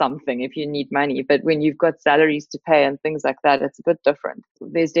sell something if you need money. But when you've got salaries to pay and things like that, it's a bit different.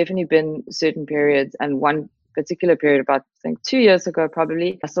 There's definitely been certain periods, and one particular period about, I think 2 years ago,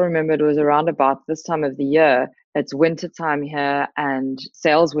 probably, I still remember it was around about this time of the year. It's winter time here and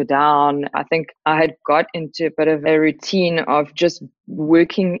sales were down. I think I had got into a bit of a routine of just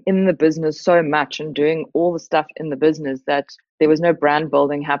working in the business so much and doing all the stuff in the business that there was no brand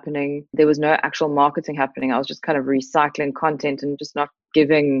building happening. There was no actual marketing happening. I was just kind of recycling content and just not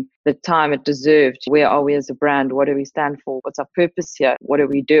giving the time it deserved. Where are we as a brand? What do we stand for? What's our purpose here? What are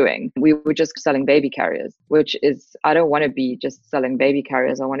we doing? We were just selling baby carriers, which is, I don't want to be just selling baby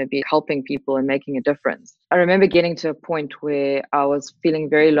carriers. I want to be helping people and making a difference. I remember getting to a point where I was feeling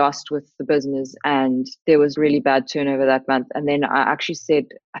very lost with the business, and there was really bad turnover that month. And then I actually said,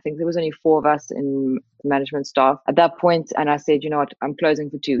 I think there was only 4 of us in management staff at that point, and I said, you know what, I'm closing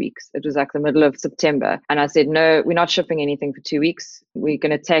for 2 weeks. It was like the middle of September, and I said, no, we're not shipping anything for 2 weeks. We're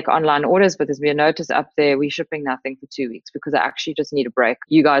going to take online orders, but there's been a notice up there, we're shipping nothing for 2 weeks because I actually just need a break.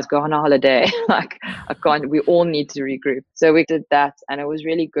 You guys go on a holiday. Like, I can't, we all need to regroup. So we did that, and it was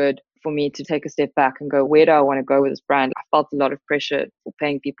really good for me to take a step back and go, where do I want to go with this brand? I felt a lot of pressure for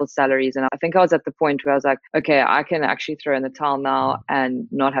paying people's salaries. And I think I was at the point where I was like, okay, I can actually throw in the towel now and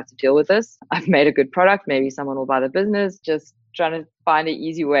not have to deal with this. I've made a good product. Maybe someone will buy the business, just trying to find an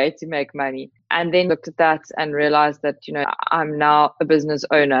easy way to make money. And then looked at that and realized that, you know, I'm now a business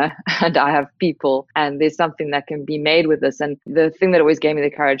owner and I have people, and there's something that can be made with this. And the thing that always gave me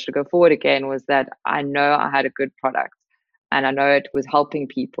the courage to go forward again was that I know I had a good product. And I know it was helping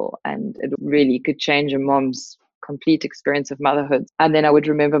people, and it really could change a mom's complete experience of motherhood. And then I would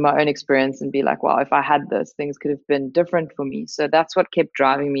remember my own experience and be like, wow, if I had this, things could have been different for me. So that's what kept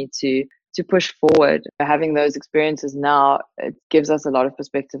driving me to push forward. Having those experiences now, it gives us a lot of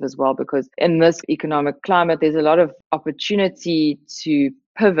perspective as well, because in this economic climate, there's a lot of opportunity to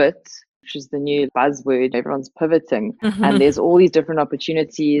pivot, which is the new buzzword. Everyone's pivoting, and there's all these different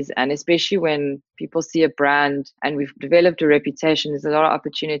opportunities. And especially when people see a brand and we've developed a reputation, there's a lot of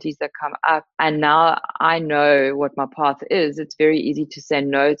opportunities that come up. And now I know what my path is. It's very easy to say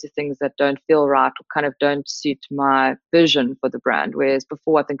no to things that don't feel right or kind of don't suit my vision for the brand. Whereas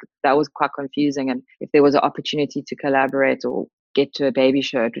before, I think that was quite confusing. And if there was an opportunity to collaborate or get to a baby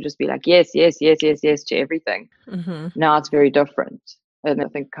show, it would just be like, yes, yes, yes, yes, yes to everything. Now it's very different. And I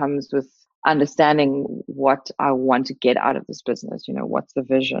think comes with understanding what I want to get out of this business. You know, what's the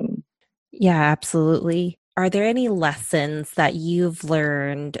vision? Yeah, absolutely. Are there any lessons that you've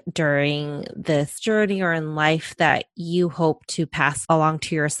learned during this journey or in life that you hope to pass along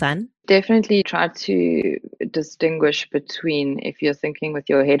to your son? Definitely try to distinguish between if you're thinking with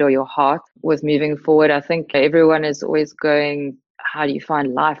your head or your heart with moving forward. I think everyone is always going, how do you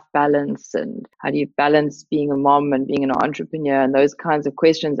find life balance, and how do you balance being a mom and being an entrepreneur, and those kinds of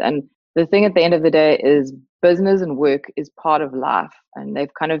questions. And the thing at the end of the day is business and work is part of life, and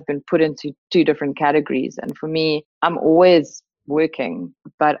they've kind of been put into 2 different categories. And for me, I'm always working,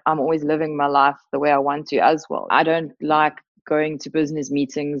 but I'm always living my life the way I want to as well. I don't like going to business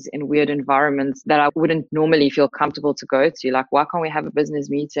meetings in weird environments that I wouldn't normally feel comfortable to go to. Like, why can't we have a business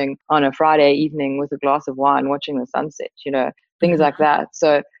meeting on a Friday evening with a glass of wine watching the sunset, you know, things like that.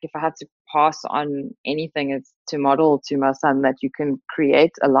 So if I had to pass on anything, it's to model to my son that you can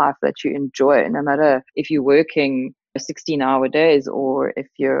create a life that you enjoy, no matter if you're working 16-hour days or if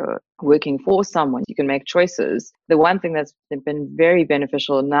you're working for someone. You can make choices. The one thing that's been very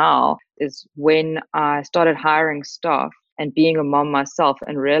beneficial now is when I started hiring staff and being a mom myself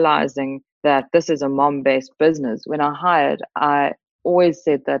and realizing that this is a mom-based business. When I hired, I always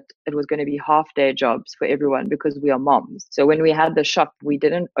said that it was going to be half-day jobs for everyone because we are moms. So when we had the shop, we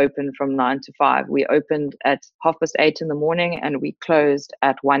didn't open from 9 to 5. We opened at 8:30 in the morning and we closed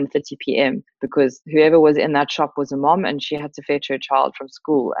at 1:30 p.m. because whoever was in that shop was a mom and she had to fetch her child from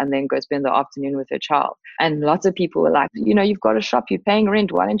school and then go spend the afternoon with her child. And lots of people were like, you know, you've got a shop, you're paying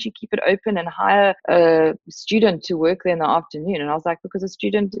rent. Why don't you keep it open and hire a student to work there in the afternoon? And I was like, because a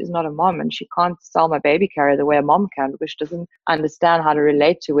student is not a mom and she can't sell my baby carrier the way a mom can because she doesn't understand how to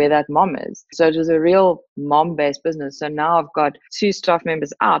relate to where that mom is. So it was a real mom-based business. So now I've got 2 staff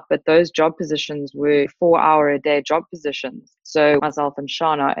members out, but those job positions were 4-hour-a-day job positions. So myself and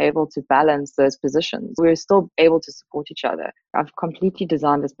Shannon are able to balance those positions. We're still able to support each other. I've completely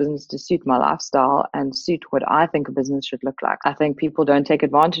designed this business to suit my lifestyle and suit what I think a business should look like. I think people don't take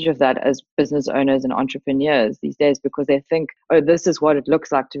advantage of that as business owners and entrepreneurs these days because they think, oh, this is what it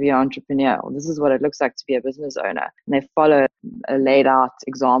looks like to be an entrepreneur, or this is what it looks like to be a business owner. And they follow a laid out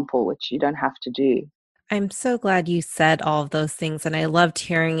example, which you don't have to do. I'm so glad you said all of those things. And I loved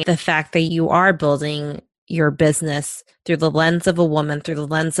hearing the fact that you are building your business through the lens of a woman, through the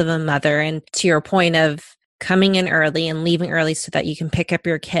lens of a mother. And to your point of coming in early and leaving early so that you can pick up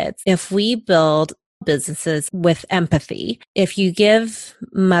your kids. If we build businesses with empathy, if you give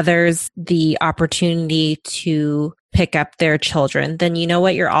mothers the opportunity to pick up their children, then you know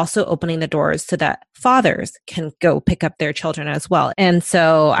what? You're also opening the doors so that fathers can go pick up their children as well. And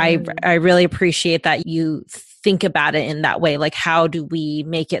so I really appreciate that you think about it in that way. Like, how do we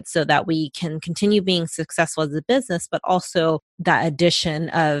make it so that we can continue being successful as a business, but also that addition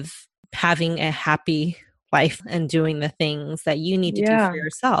of having a happy life and doing the things that you need to do for Yeah.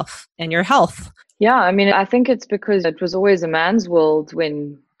 yourself and your health. Yeah, I mean, I think it's because it was always a man's world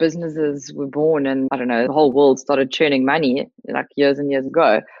when businesses were born, and I don't know, the whole world started churning money like years and years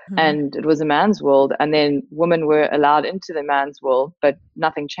ago. Mhm. And it was a man's world. And then women were allowed into the man's world, but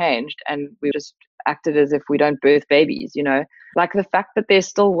nothing changed. And we just acted as if we don't birth babies, you know? Like the fact that there's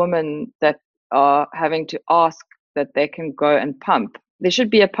still women that are having to ask that they can go and pump. There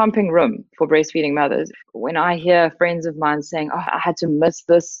should be a pumping room for breastfeeding mothers. When I hear friends of mine saying, "Oh, I had to miss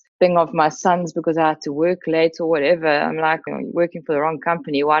this thing of my son's because I had to work late or whatever," I'm like, "Oh, you're working for the wrong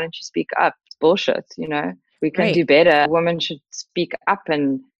company. Why don't you speak up?" It's bullshit, you know? We can Right. do better. Women should speak up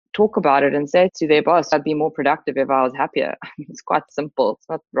and talk about it and say to their boss, "I'd be more productive if I was happier." It's quite simple. It's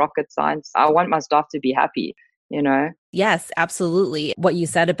not rocket science. I want my staff to be happy, you know? Yes, absolutely. What you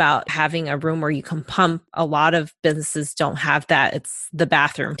said about having a room where you can pump, a lot of businesses don't have that. It's the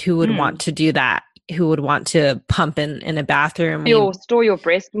bathroom. Who would want Mm. to do that? Who would want to pump in a bathroom? I You'll mean, store your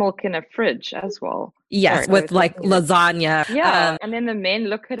breast milk in a fridge as well. yes, Sorry, go with like talking there. lasagna. Yeah, and then the men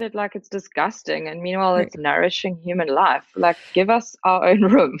look at it like it's disgusting, and meanwhile, Right. it's nourishing human life. Like, give us our own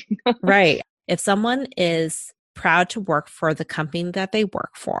room. Right. If someone is proud to work for the company that they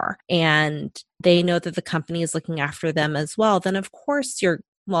work for and they know that the company is looking after them as well, then of course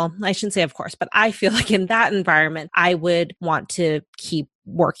well, I shouldn't say of course, but I feel like in that environment, I would want to keep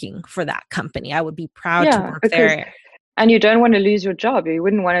working for that company. I would be proud to Yeah, work because, there. and you don't want to lose your job. You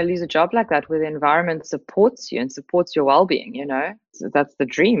wouldn't want to lose a job like that where the environment supports you and supports your well-being, you know? So that's the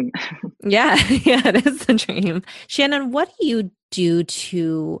dream. Yeah, yeah, it is the dream. Shannon, what do you do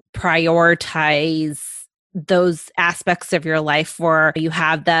to prioritize those aspects of your life where you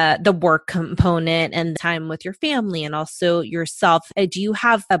have the work component and time with your family and also yourself? Do you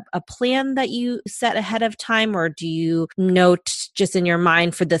have a plan that you set ahead of time, or do you note just in your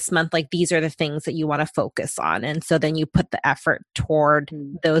mind for this month, like these are the things that you want to focus on? And so then you put the effort toward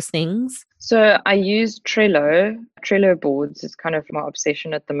Mm. those things? So I use Trello. Trello boards is kind of my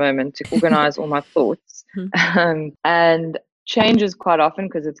obsession at the moment to organize all my thoughts. And changes quite often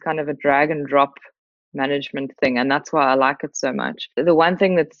because it's kind of a drag and drop management thing. And that's why I like it so much. The one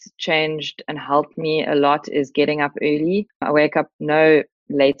thing that's changed and helped me a lot is getting up early. I wake up no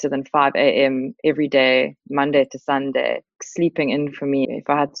later than 5 a.m. every day, Monday to Sunday. Sleeping in for me, if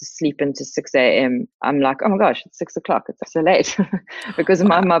I had to sleep into 6 a.m., I'm like, oh my gosh, it's 6 o'clock. It's so late because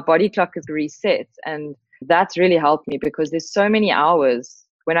Wow. my body clock is reset. And that's really helped me because there's so many hours.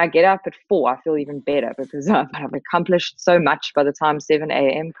 When I get up at 4, I feel even better because I've accomplished so much by the time 7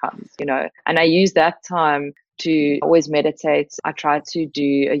 a.m. comes, you know. And I use that time to always meditate. I try to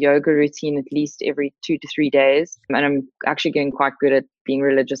do a yoga routine at least every 2 to 3 days. And I'm actually getting quite good at being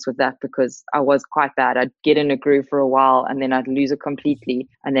religious with that because I was quite bad. I'd get in a groove for a while and then I'd lose it completely.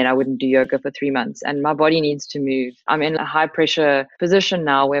 And then I wouldn't do yoga for 3 months. And my body needs to move. I'm in a high pressure position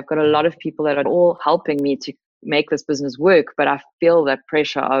now where I've got a lot of people that are all helping me to make this business work. But I feel that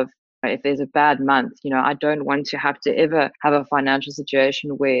pressure of, if there's a bad month, you know, I don't want to have to ever have a financial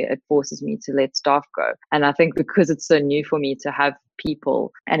situation where it forces me to let staff go. And I think because it's so new for me to have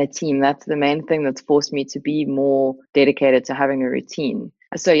people and a team, that's the main thing that's forced me to be more dedicated to having a routine.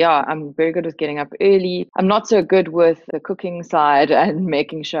 So yeah, I'm very good with getting up early. I'm not so good with the cooking side and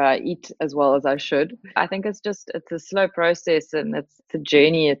making sure I eat as well as I should. I think it's a slow process and it's a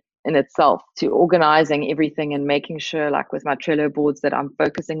journey in itself to organizing everything and making sure, like with my Trello boards, that I'm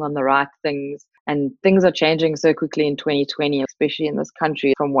focusing on the right things. And things are changing so quickly in 2020, especially in this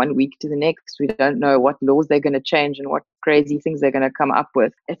country, from one week to the next. We don't know what laws they're going to change and what crazy things they're going to come up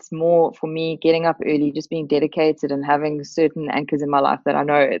with. It's more for me getting up early, just being dedicated and having certain anchors in my life that I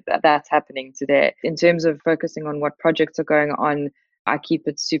know that's happening today. In terms of focusing on what projects are going on, I keep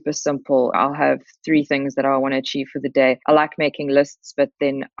it super simple. I'll have 3 things that I want to achieve for the day. I like making lists, but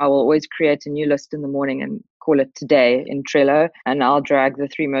then I will always create a new list in the morning and call it today in Trello. And I'll drag the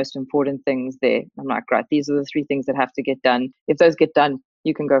 3 most important things there. I'm like, right, these are the 3 things that have to get done. If those get done,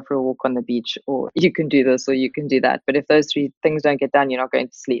 you can go for a walk on the beach, or you can do this, or you can do that. But if those 3 things don't get done, you're not going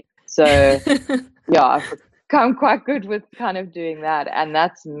to sleep. So yeah, I've become quite good with kind of doing that. And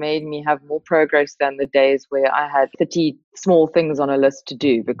that's made me have more progress than the days where I had 30 small things on a list to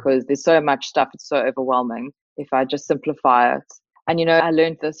do because there's so much stuff. It's so overwhelming if I just simplify it. And, you know, I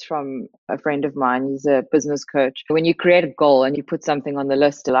learned this from a friend of mine. He's a business coach. When you create a goal and you put something on the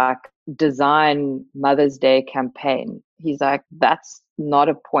list, like design Mother's Day campaign, he's like, that's not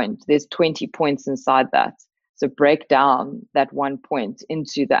a point. There's 20 points inside that. So break down that one point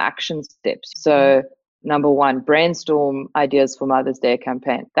into the action steps. So Number one, brainstorm ideas for Mother's Day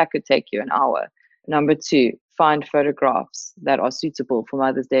campaign. That could take you an hour. Number two, find photographs that are suitable for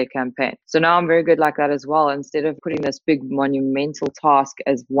Mother's Day campaign. So now I'm very good like that as well. Instead of putting this big monumental task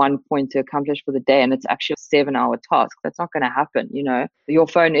as one point to accomplish for the day, and it's actually a 7-hour task, that's not going to happen. Your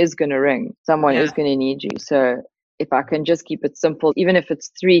phone is going to ring. Someone is going to need you. So if I can just keep it simple, even if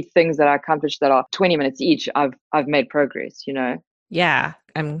it's 3 things that I accomplish that are 20 minutes each, I've made progress, Yeah,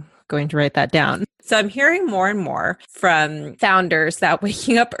 I'm going to write that down. So I'm hearing more and more from founders that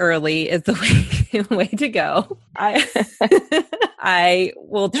waking up early is the way to go. I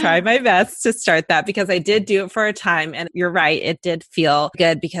will try my best to start that because I did do it for a time. And you're right, it did feel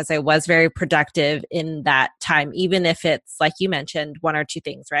good because I was very productive in that time, even if it's like you mentioned, 1 or 2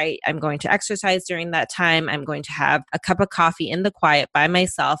 things, right? I'm going to exercise during that time. I'm going to have a cup of coffee in the quiet by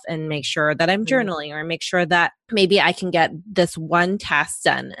myself and make sure that I'm journaling or make sure that maybe I can get this one task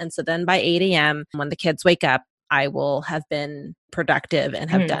done. And so then by 8 a.m., when the kids wake up, I will have been productive and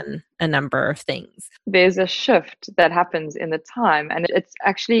have done a number of things. There's a shift that happens in the time. And it's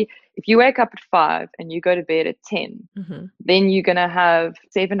actually, if you wake up at 5 and you go to bed at 10, then you're going to have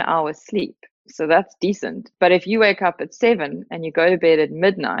 7 hours sleep. So that's decent. But if you wake up at 7 and you go to bed at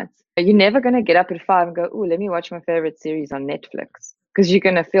midnight, you're never going to get up at 5 and go, oh, let me watch my favorite series on Netflix. Because you're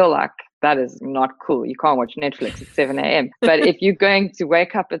going to feel like that is not cool. You can't watch Netflix at 7 a.m. But if you're going to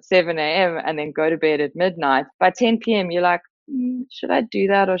wake up at 7 a.m. and then go to bed at midnight, by 10 p.m. you're like, should I do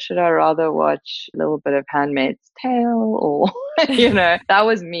that or should I rather watch a little bit of Handmaid's Tale? Or, that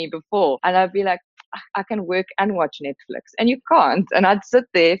was me before. And I'd be like, I can work and watch Netflix. And you can't. And I'd sit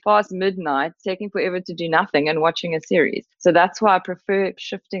there past midnight, taking forever to do nothing and watching a series. So that's why I prefer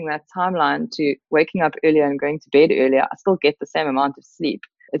shifting that timeline to waking up earlier and going to bed earlier. I still get the same amount of sleep.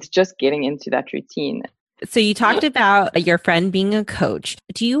 It's just getting into that routine. So you talked about your friend being a coach.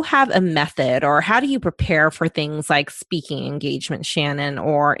 Do you have a method or how do you prepare for things like speaking engagements, Shannon,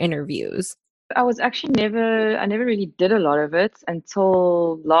 or interviews? I never really did a lot of it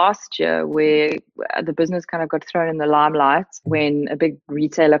until last year where the business kind of got thrown in the limelight when a big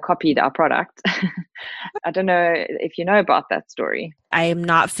retailer copied our product. I don't know if you know about that story. I am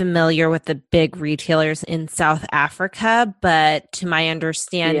not familiar with the big retailers in South Africa, but to my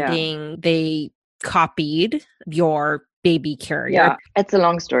understanding, they copied your baby carrier. Yeah, it's a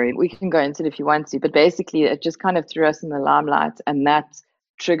long story. We can go into it if you want to, but basically it just kind of threw us in the limelight, and that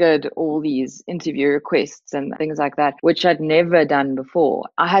triggered all these interview requests and things like that, which I'd never done before.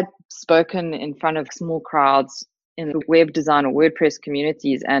 I had spoken in front of small crowds in the web design or WordPress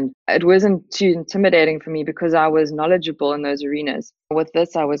communities, and it wasn't too intimidating for me because I was knowledgeable in those arenas. With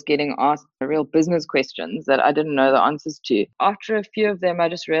this, I was getting asked real business questions that I didn't know the answers to. After a few of them, I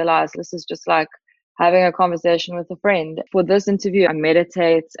just realized this is just like having a conversation with a friend. For this interview, I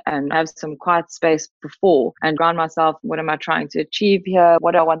meditate and have some quiet space before and ground myself. What am I trying to achieve here?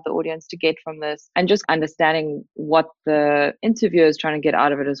 What do I want the audience to get from this? And just understanding what the interviewer is trying to get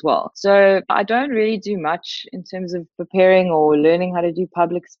out of it as well. So I don't really do much in terms of preparing or learning how to do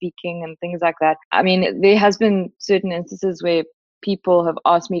public speaking and things like that. I mean, there has been certain instances where people have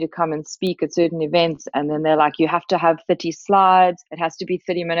asked me to come and speak at certain events, and then they're like, you have to have 30 slides. It has to be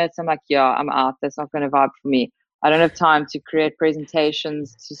 30 minutes. I'm like, yeah, I'm out. That's not going to vibe for me. I don't have time to create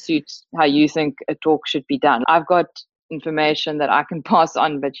presentations to suit how you think a talk should be done. I've got information that I can pass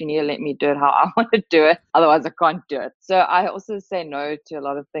on, but you need to let me do it how I want to do it. Otherwise, I can't do it. So I also say no to a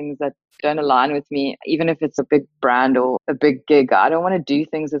lot of things that don't align with me, even if it's a big brand or a big gig. I don't want to do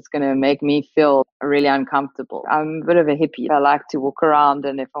things that's going to make me feel really uncomfortable. I'm a bit of a hippie. I like to walk around,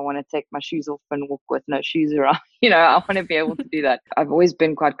 and if I want to take my shoes off and walk with no shoes around, I want to be able to do that. I've always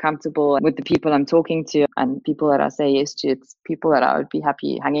been quite comfortable with the people I'm talking to and people that I say yes to. It's people that I would be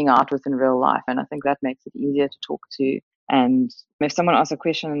happy hanging out with in real life. And I think that makes it easier to talk to. And if someone asks a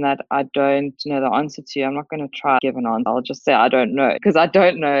question that I don't know the answer to, I'm not going to try to give an answer. I'll just say I don't know, because I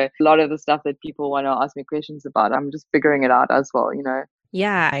don't know a lot of the stuff that people want to ask me questions about. I'm just figuring it out as well,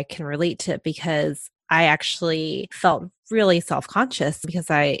 Yeah, I can relate to it because I actually felt really self-conscious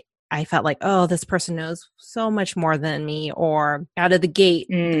because I felt like, oh, this person knows so much more than me, or out of the gate,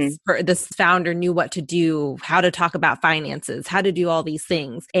 this founder knew what to do, how to talk about finances, how to do all these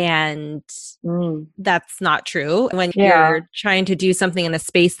things. And that's not true. When you're trying to do something in a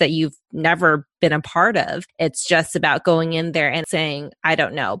space that you've never been a part of, it's just about going in there and saying, I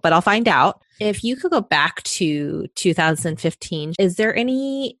don't know, but I'll find out. If you could go back to 2015, is there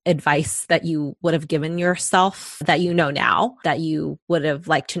any advice that you would have given yourself that you know now that you would have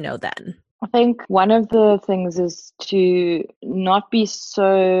liked to know then? I think one of the things is to not be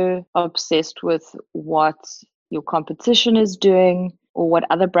so obsessed with what your competition is doing or what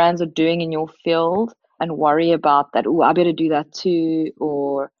other brands are doing in your field. and worry about that. Oh, I better do that too.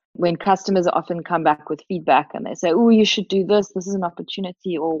 Or when customers often come back with feedback and they say, oh, you should do this. This is an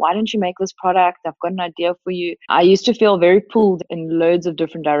opportunity. Or why don't you make this product? I've got an idea for you. I used to feel very pulled in loads of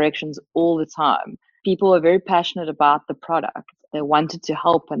different directions all the time. People were very passionate about the product. They wanted to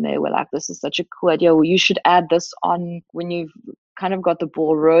help and they were like, this is such a cool idea. Well, you should add this on when you've kind of got the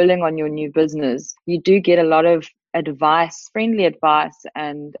ball rolling on your new business. You do get a lot of advice, friendly advice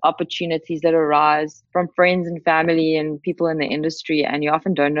and opportunities that arise from friends and family and people in the industry. And you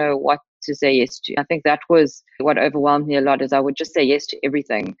often don't know what to say yes to. I think that was what overwhelmed me a lot, is I would just say yes to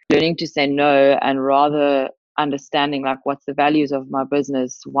everything, learning to say no and rather understanding like what's the values of my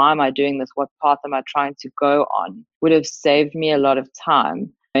business, why am I doing this, what path am I trying to go on, would have saved me a lot of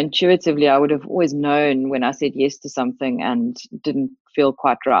time. Intuitively, I would have always known when I said yes to something and didn't feel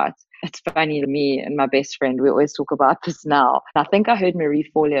quite right. It's funny to me and my best friend, we always talk about this now. I think I heard Marie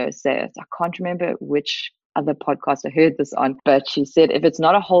Forleo say it. I can't remember which other podcast I heard this on, but she said, if it's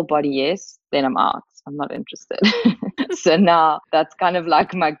not a whole body yes, then I'm out. I'm not interested. So now that's kind of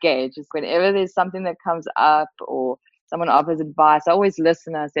like my gauge, is whenever there's something that comes up or someone offers advice, I always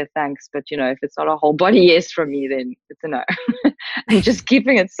listen and I say thanks. But, if it's not a whole body yes from me, then it's a no. And just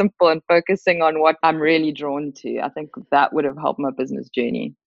keeping it simple and focusing on what I'm really drawn to. I think that would have helped my business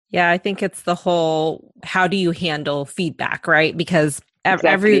journey. Yeah, I think it's the whole, how do you handle feedback, right? Because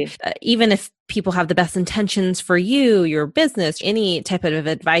Exactly. even if people have the best intentions for you, your business, any type of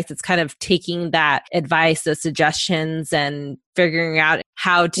advice, it's kind of taking that advice, those suggestions, and figuring out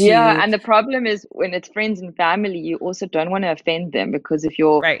how to. Yeah, and the problem is when it's friends and family, you also don't want to offend them, because if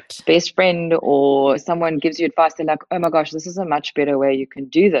your best friend or someone gives you advice, they're like, oh my gosh, this is a much better way you can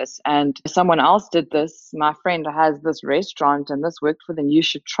do this. And someone else did this. My friend has this restaurant and this worked for them. You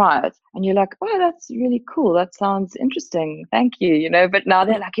should try it. And you're like, oh, that's really cool. That sounds interesting. Thank you. But now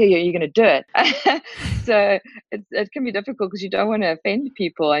they're like, yeah, you're going to do it. So it can be difficult because you don't want to offend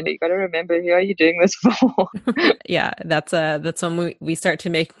people, and you got to remember, who are you doing this for? Yeah, that's when we start to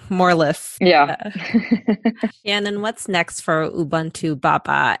make more lists. Yeah. Shannon, what's next for Ubuntu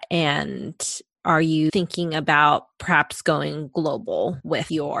Baba? And are you thinking about perhaps going global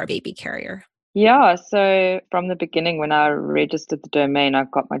with your baby carrier? Yeah, so from the beginning, when I registered the domain, I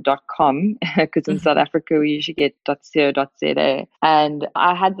got my .com, because in South Africa we usually get .co.za. And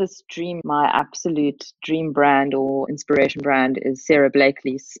I had this dream. My absolute dream brand or inspiration brand is Sarah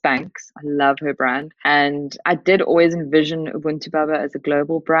Blakely's Spanx. I love her brand. And I did always envision Ubuntu Baba as a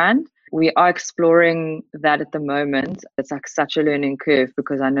global brand. We are exploring that at the moment. It's like such a learning curve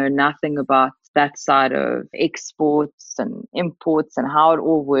because I know nothing about that side of exports and imports and how it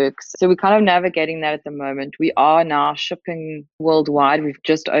all works. So we're kind of navigating that at the moment. We are now shipping worldwide. We've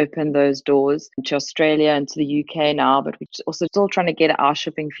just opened those doors to Australia and to the UK now, but we're also still trying to get our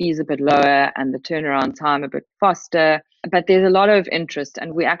shipping fees a bit lower and the turnaround time a bit faster. But there's a lot of interest,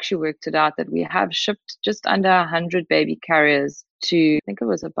 and we actually worked it out that we have shipped just under 100 baby carriers to, I think it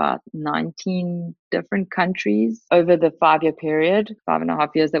was about 19 different countries over the 5-year period, 5.5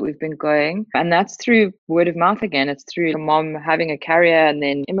 years that we've been going. And that's through word of mouth again. It's through a mom having a carrier and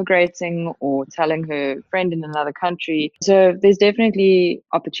then immigrating or telling her friend in another country. So there's definitely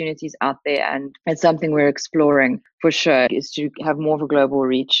opportunities out there, and it's something we're exploring for sure, is to have more of a global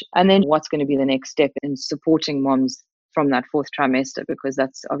reach. And then what's going to be the next step in supporting moms from that 4th trimester, because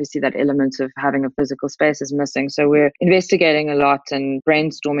that's obviously that element of having a physical space is missing. So we're investigating a lot and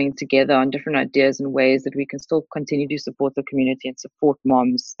brainstorming together on different ideas and ways that we can still continue to support the community and support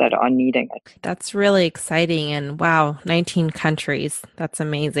moms that are needing it. That's really exciting. And wow, 19 countries. That's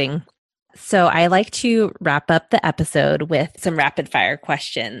amazing. So I like to wrap up the episode with some rapid fire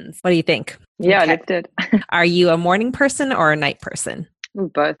questions. What do you think? Yeah, let's do it. Are you a morning person or a night person?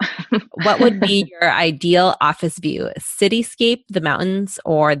 Both. What would be your ideal office view? Cityscape, the mountains,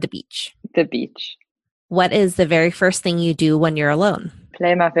 or the beach? The beach. What is the very first thing you do when you're alone?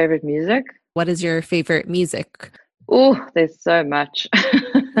 Play my favorite music. What is your favorite music? Oh, there's so much.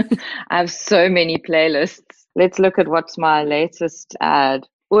 I have so many playlists. Let's look at what's my latest ad.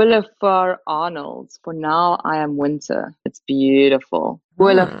 Olafur Arnold's For Now I Am Winter. It's beautiful.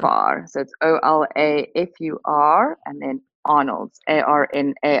 Olafur. So it's Olafur and then Arnold's,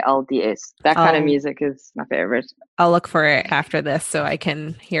 Arnalds. That kind of music is my favorite. I'll look for it after this so I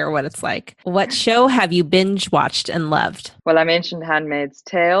can hear what it's like. What show have you binge watched and loved? Well, I mentioned Handmaid's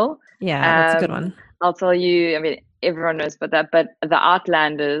Tale. Yeah, that's a good one. I'll tell you, everyone knows about that, but The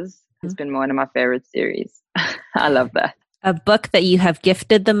Outlanders has been one of my favorite series. I love that. A book that you have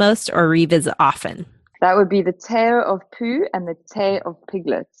gifted the most or revisit often? That would be The Tale of Pooh and The Tale of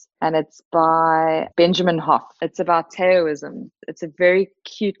Piglets. and it's by Benjamin Hoff. It's about Taoism. It's a very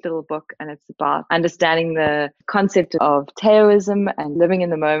cute little book, and it's about understanding the concept of Taoism and living in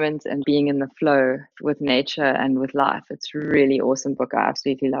the moment and being in the flow with nature and with life. It's a really awesome book. I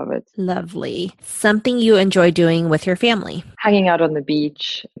absolutely love it. Lovely. Something you enjoy doing with your family? Hanging out on the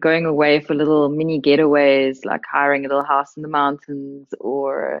beach, going away for little mini getaways, like hiring a little house in the mountains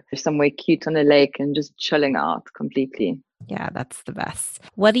or somewhere cute on a lake and just chilling out completely. Yeah, that's the best.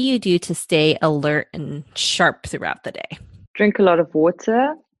 What do you do to stay alert and sharp throughout the day? Drink a lot of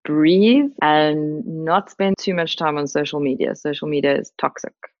water, breathe, and not spend too much time on social media. Social media is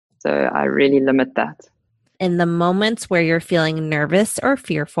toxic, so I really limit that. In the moments where you're feeling nervous or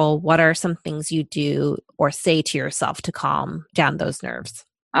fearful, what are some things you do or say to yourself to calm down those nerves?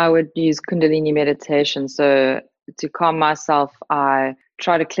 I would use Kundalini meditation. So to calm myself, I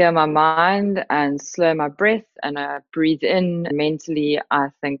try to clear my mind and slow my breath, and I breathe in. Mentally, I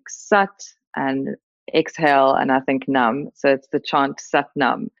think Sat, and exhale, and I think Nam. So it's the chant Sat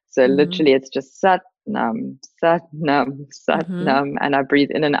Nam. So literally it's just Sat Nam, Sat Nam, Sat Nam, and I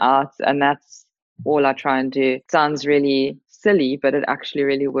breathe in and out, and that's all I try and do. It sounds really silly, but it actually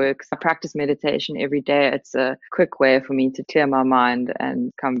really works. I practice meditation every day. It's a quick way for me to clear my mind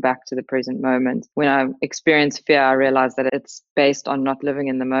and come back to the present moment. When I experience fear, I realize that it's based on not living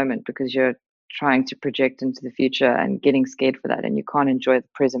in the moment, because you're trying to project into the future and getting scared for that, and you can't enjoy the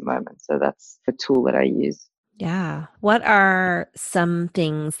present moment. So that's the tool that I use. Yeah. What are some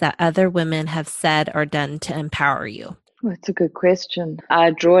things that other women have said or done to empower you? Oh, that's a good question.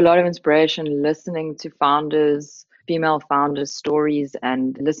 I draw a lot of inspiration listening to founders, female founders' stories,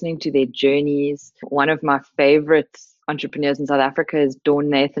 and listening to their journeys. One of my favorite entrepreneurs in South Africa is Dawn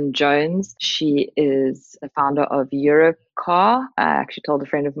Nathan Jones. She is a founder of Europcar. I actually told a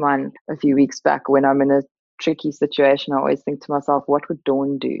friend of mine a few weeks back, when I'm in a tricky situation, I always think to myself, what would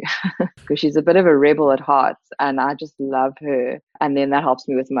Dawn do? Because she's a bit of a rebel at heart, and I just love her. And then that helps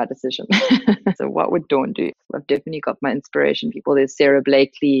me with my decision. So what would Dawn do? I've definitely got my inspiration people. There's Sarah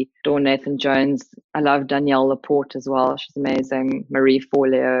Blakely, Dawn Nathan Jones. I love Danielle Laporte as well. She's amazing. Marie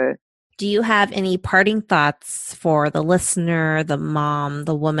Forleo. Do you have any parting thoughts for the listener, the mom,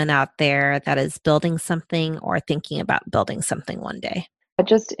 the woman out there that is building something or thinking about building something one day? I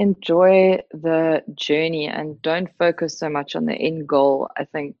just enjoy the journey and don't focus so much on the end goal. I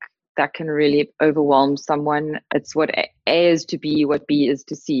think that can really overwhelm someone. It's what A is to B, what B is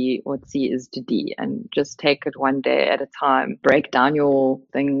to C, what C is to D, and just take it one day at a time. Break down your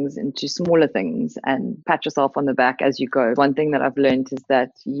things into smaller things and pat yourself on the back as you go. One thing that I've learned is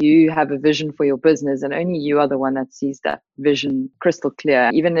that you have a vision for your business, and only you are the one that sees that vision crystal clear.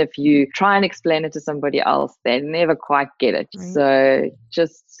 Even if you try and explain it to somebody else, they never quite get it. Right. So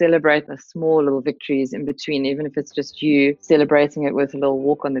just celebrate the small little victories in between, even if it's just you celebrating it with a little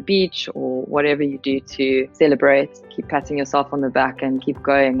walk on the beach or whatever you do to celebrate. Keep patting yourself on the back and keep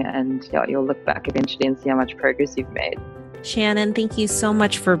going, and you'll look back eventually and see how much progress you've made. Shannon, thank you so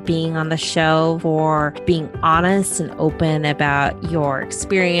much for being on the show, for being honest and open about your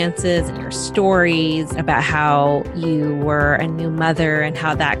experiences and your stories, about how you were a new mother and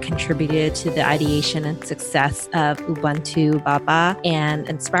how that contributed to the ideation and success of Ubuntu Baba, and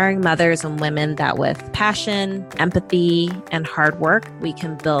inspiring mothers and women that with passion, empathy, and hard work, we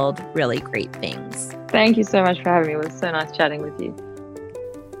can build really great things. Thank you so much for having me. It was so nice chatting with you.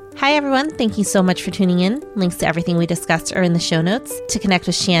 Hi, everyone. Thank you so much for tuning in. Links to everything we discussed are in the show notes. To connect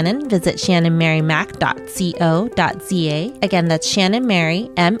with Shannon, visit shannonmarymac.co.za. Again, that's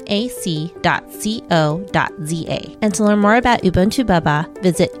shannonmarymac.co.za. And to learn more about Ubuntu Baba,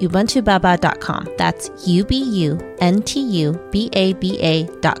 visit ubuntubaba.com. That's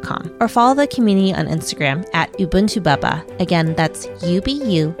ubuntubaba.com. Or follow the community on Instagram at Ubuntu Baba. Again, that's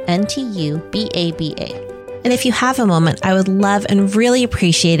ubuntubaba. And if you have a moment, I would love and really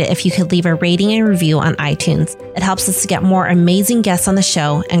appreciate it if you could leave a rating and review on iTunes. It helps us to get more amazing guests on the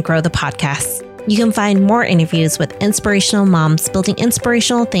show and grow the podcast. You can find more interviews with inspirational moms building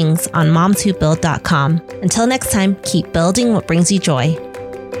inspirational things on momswhobuild.com. Until next time, keep building what brings you joy.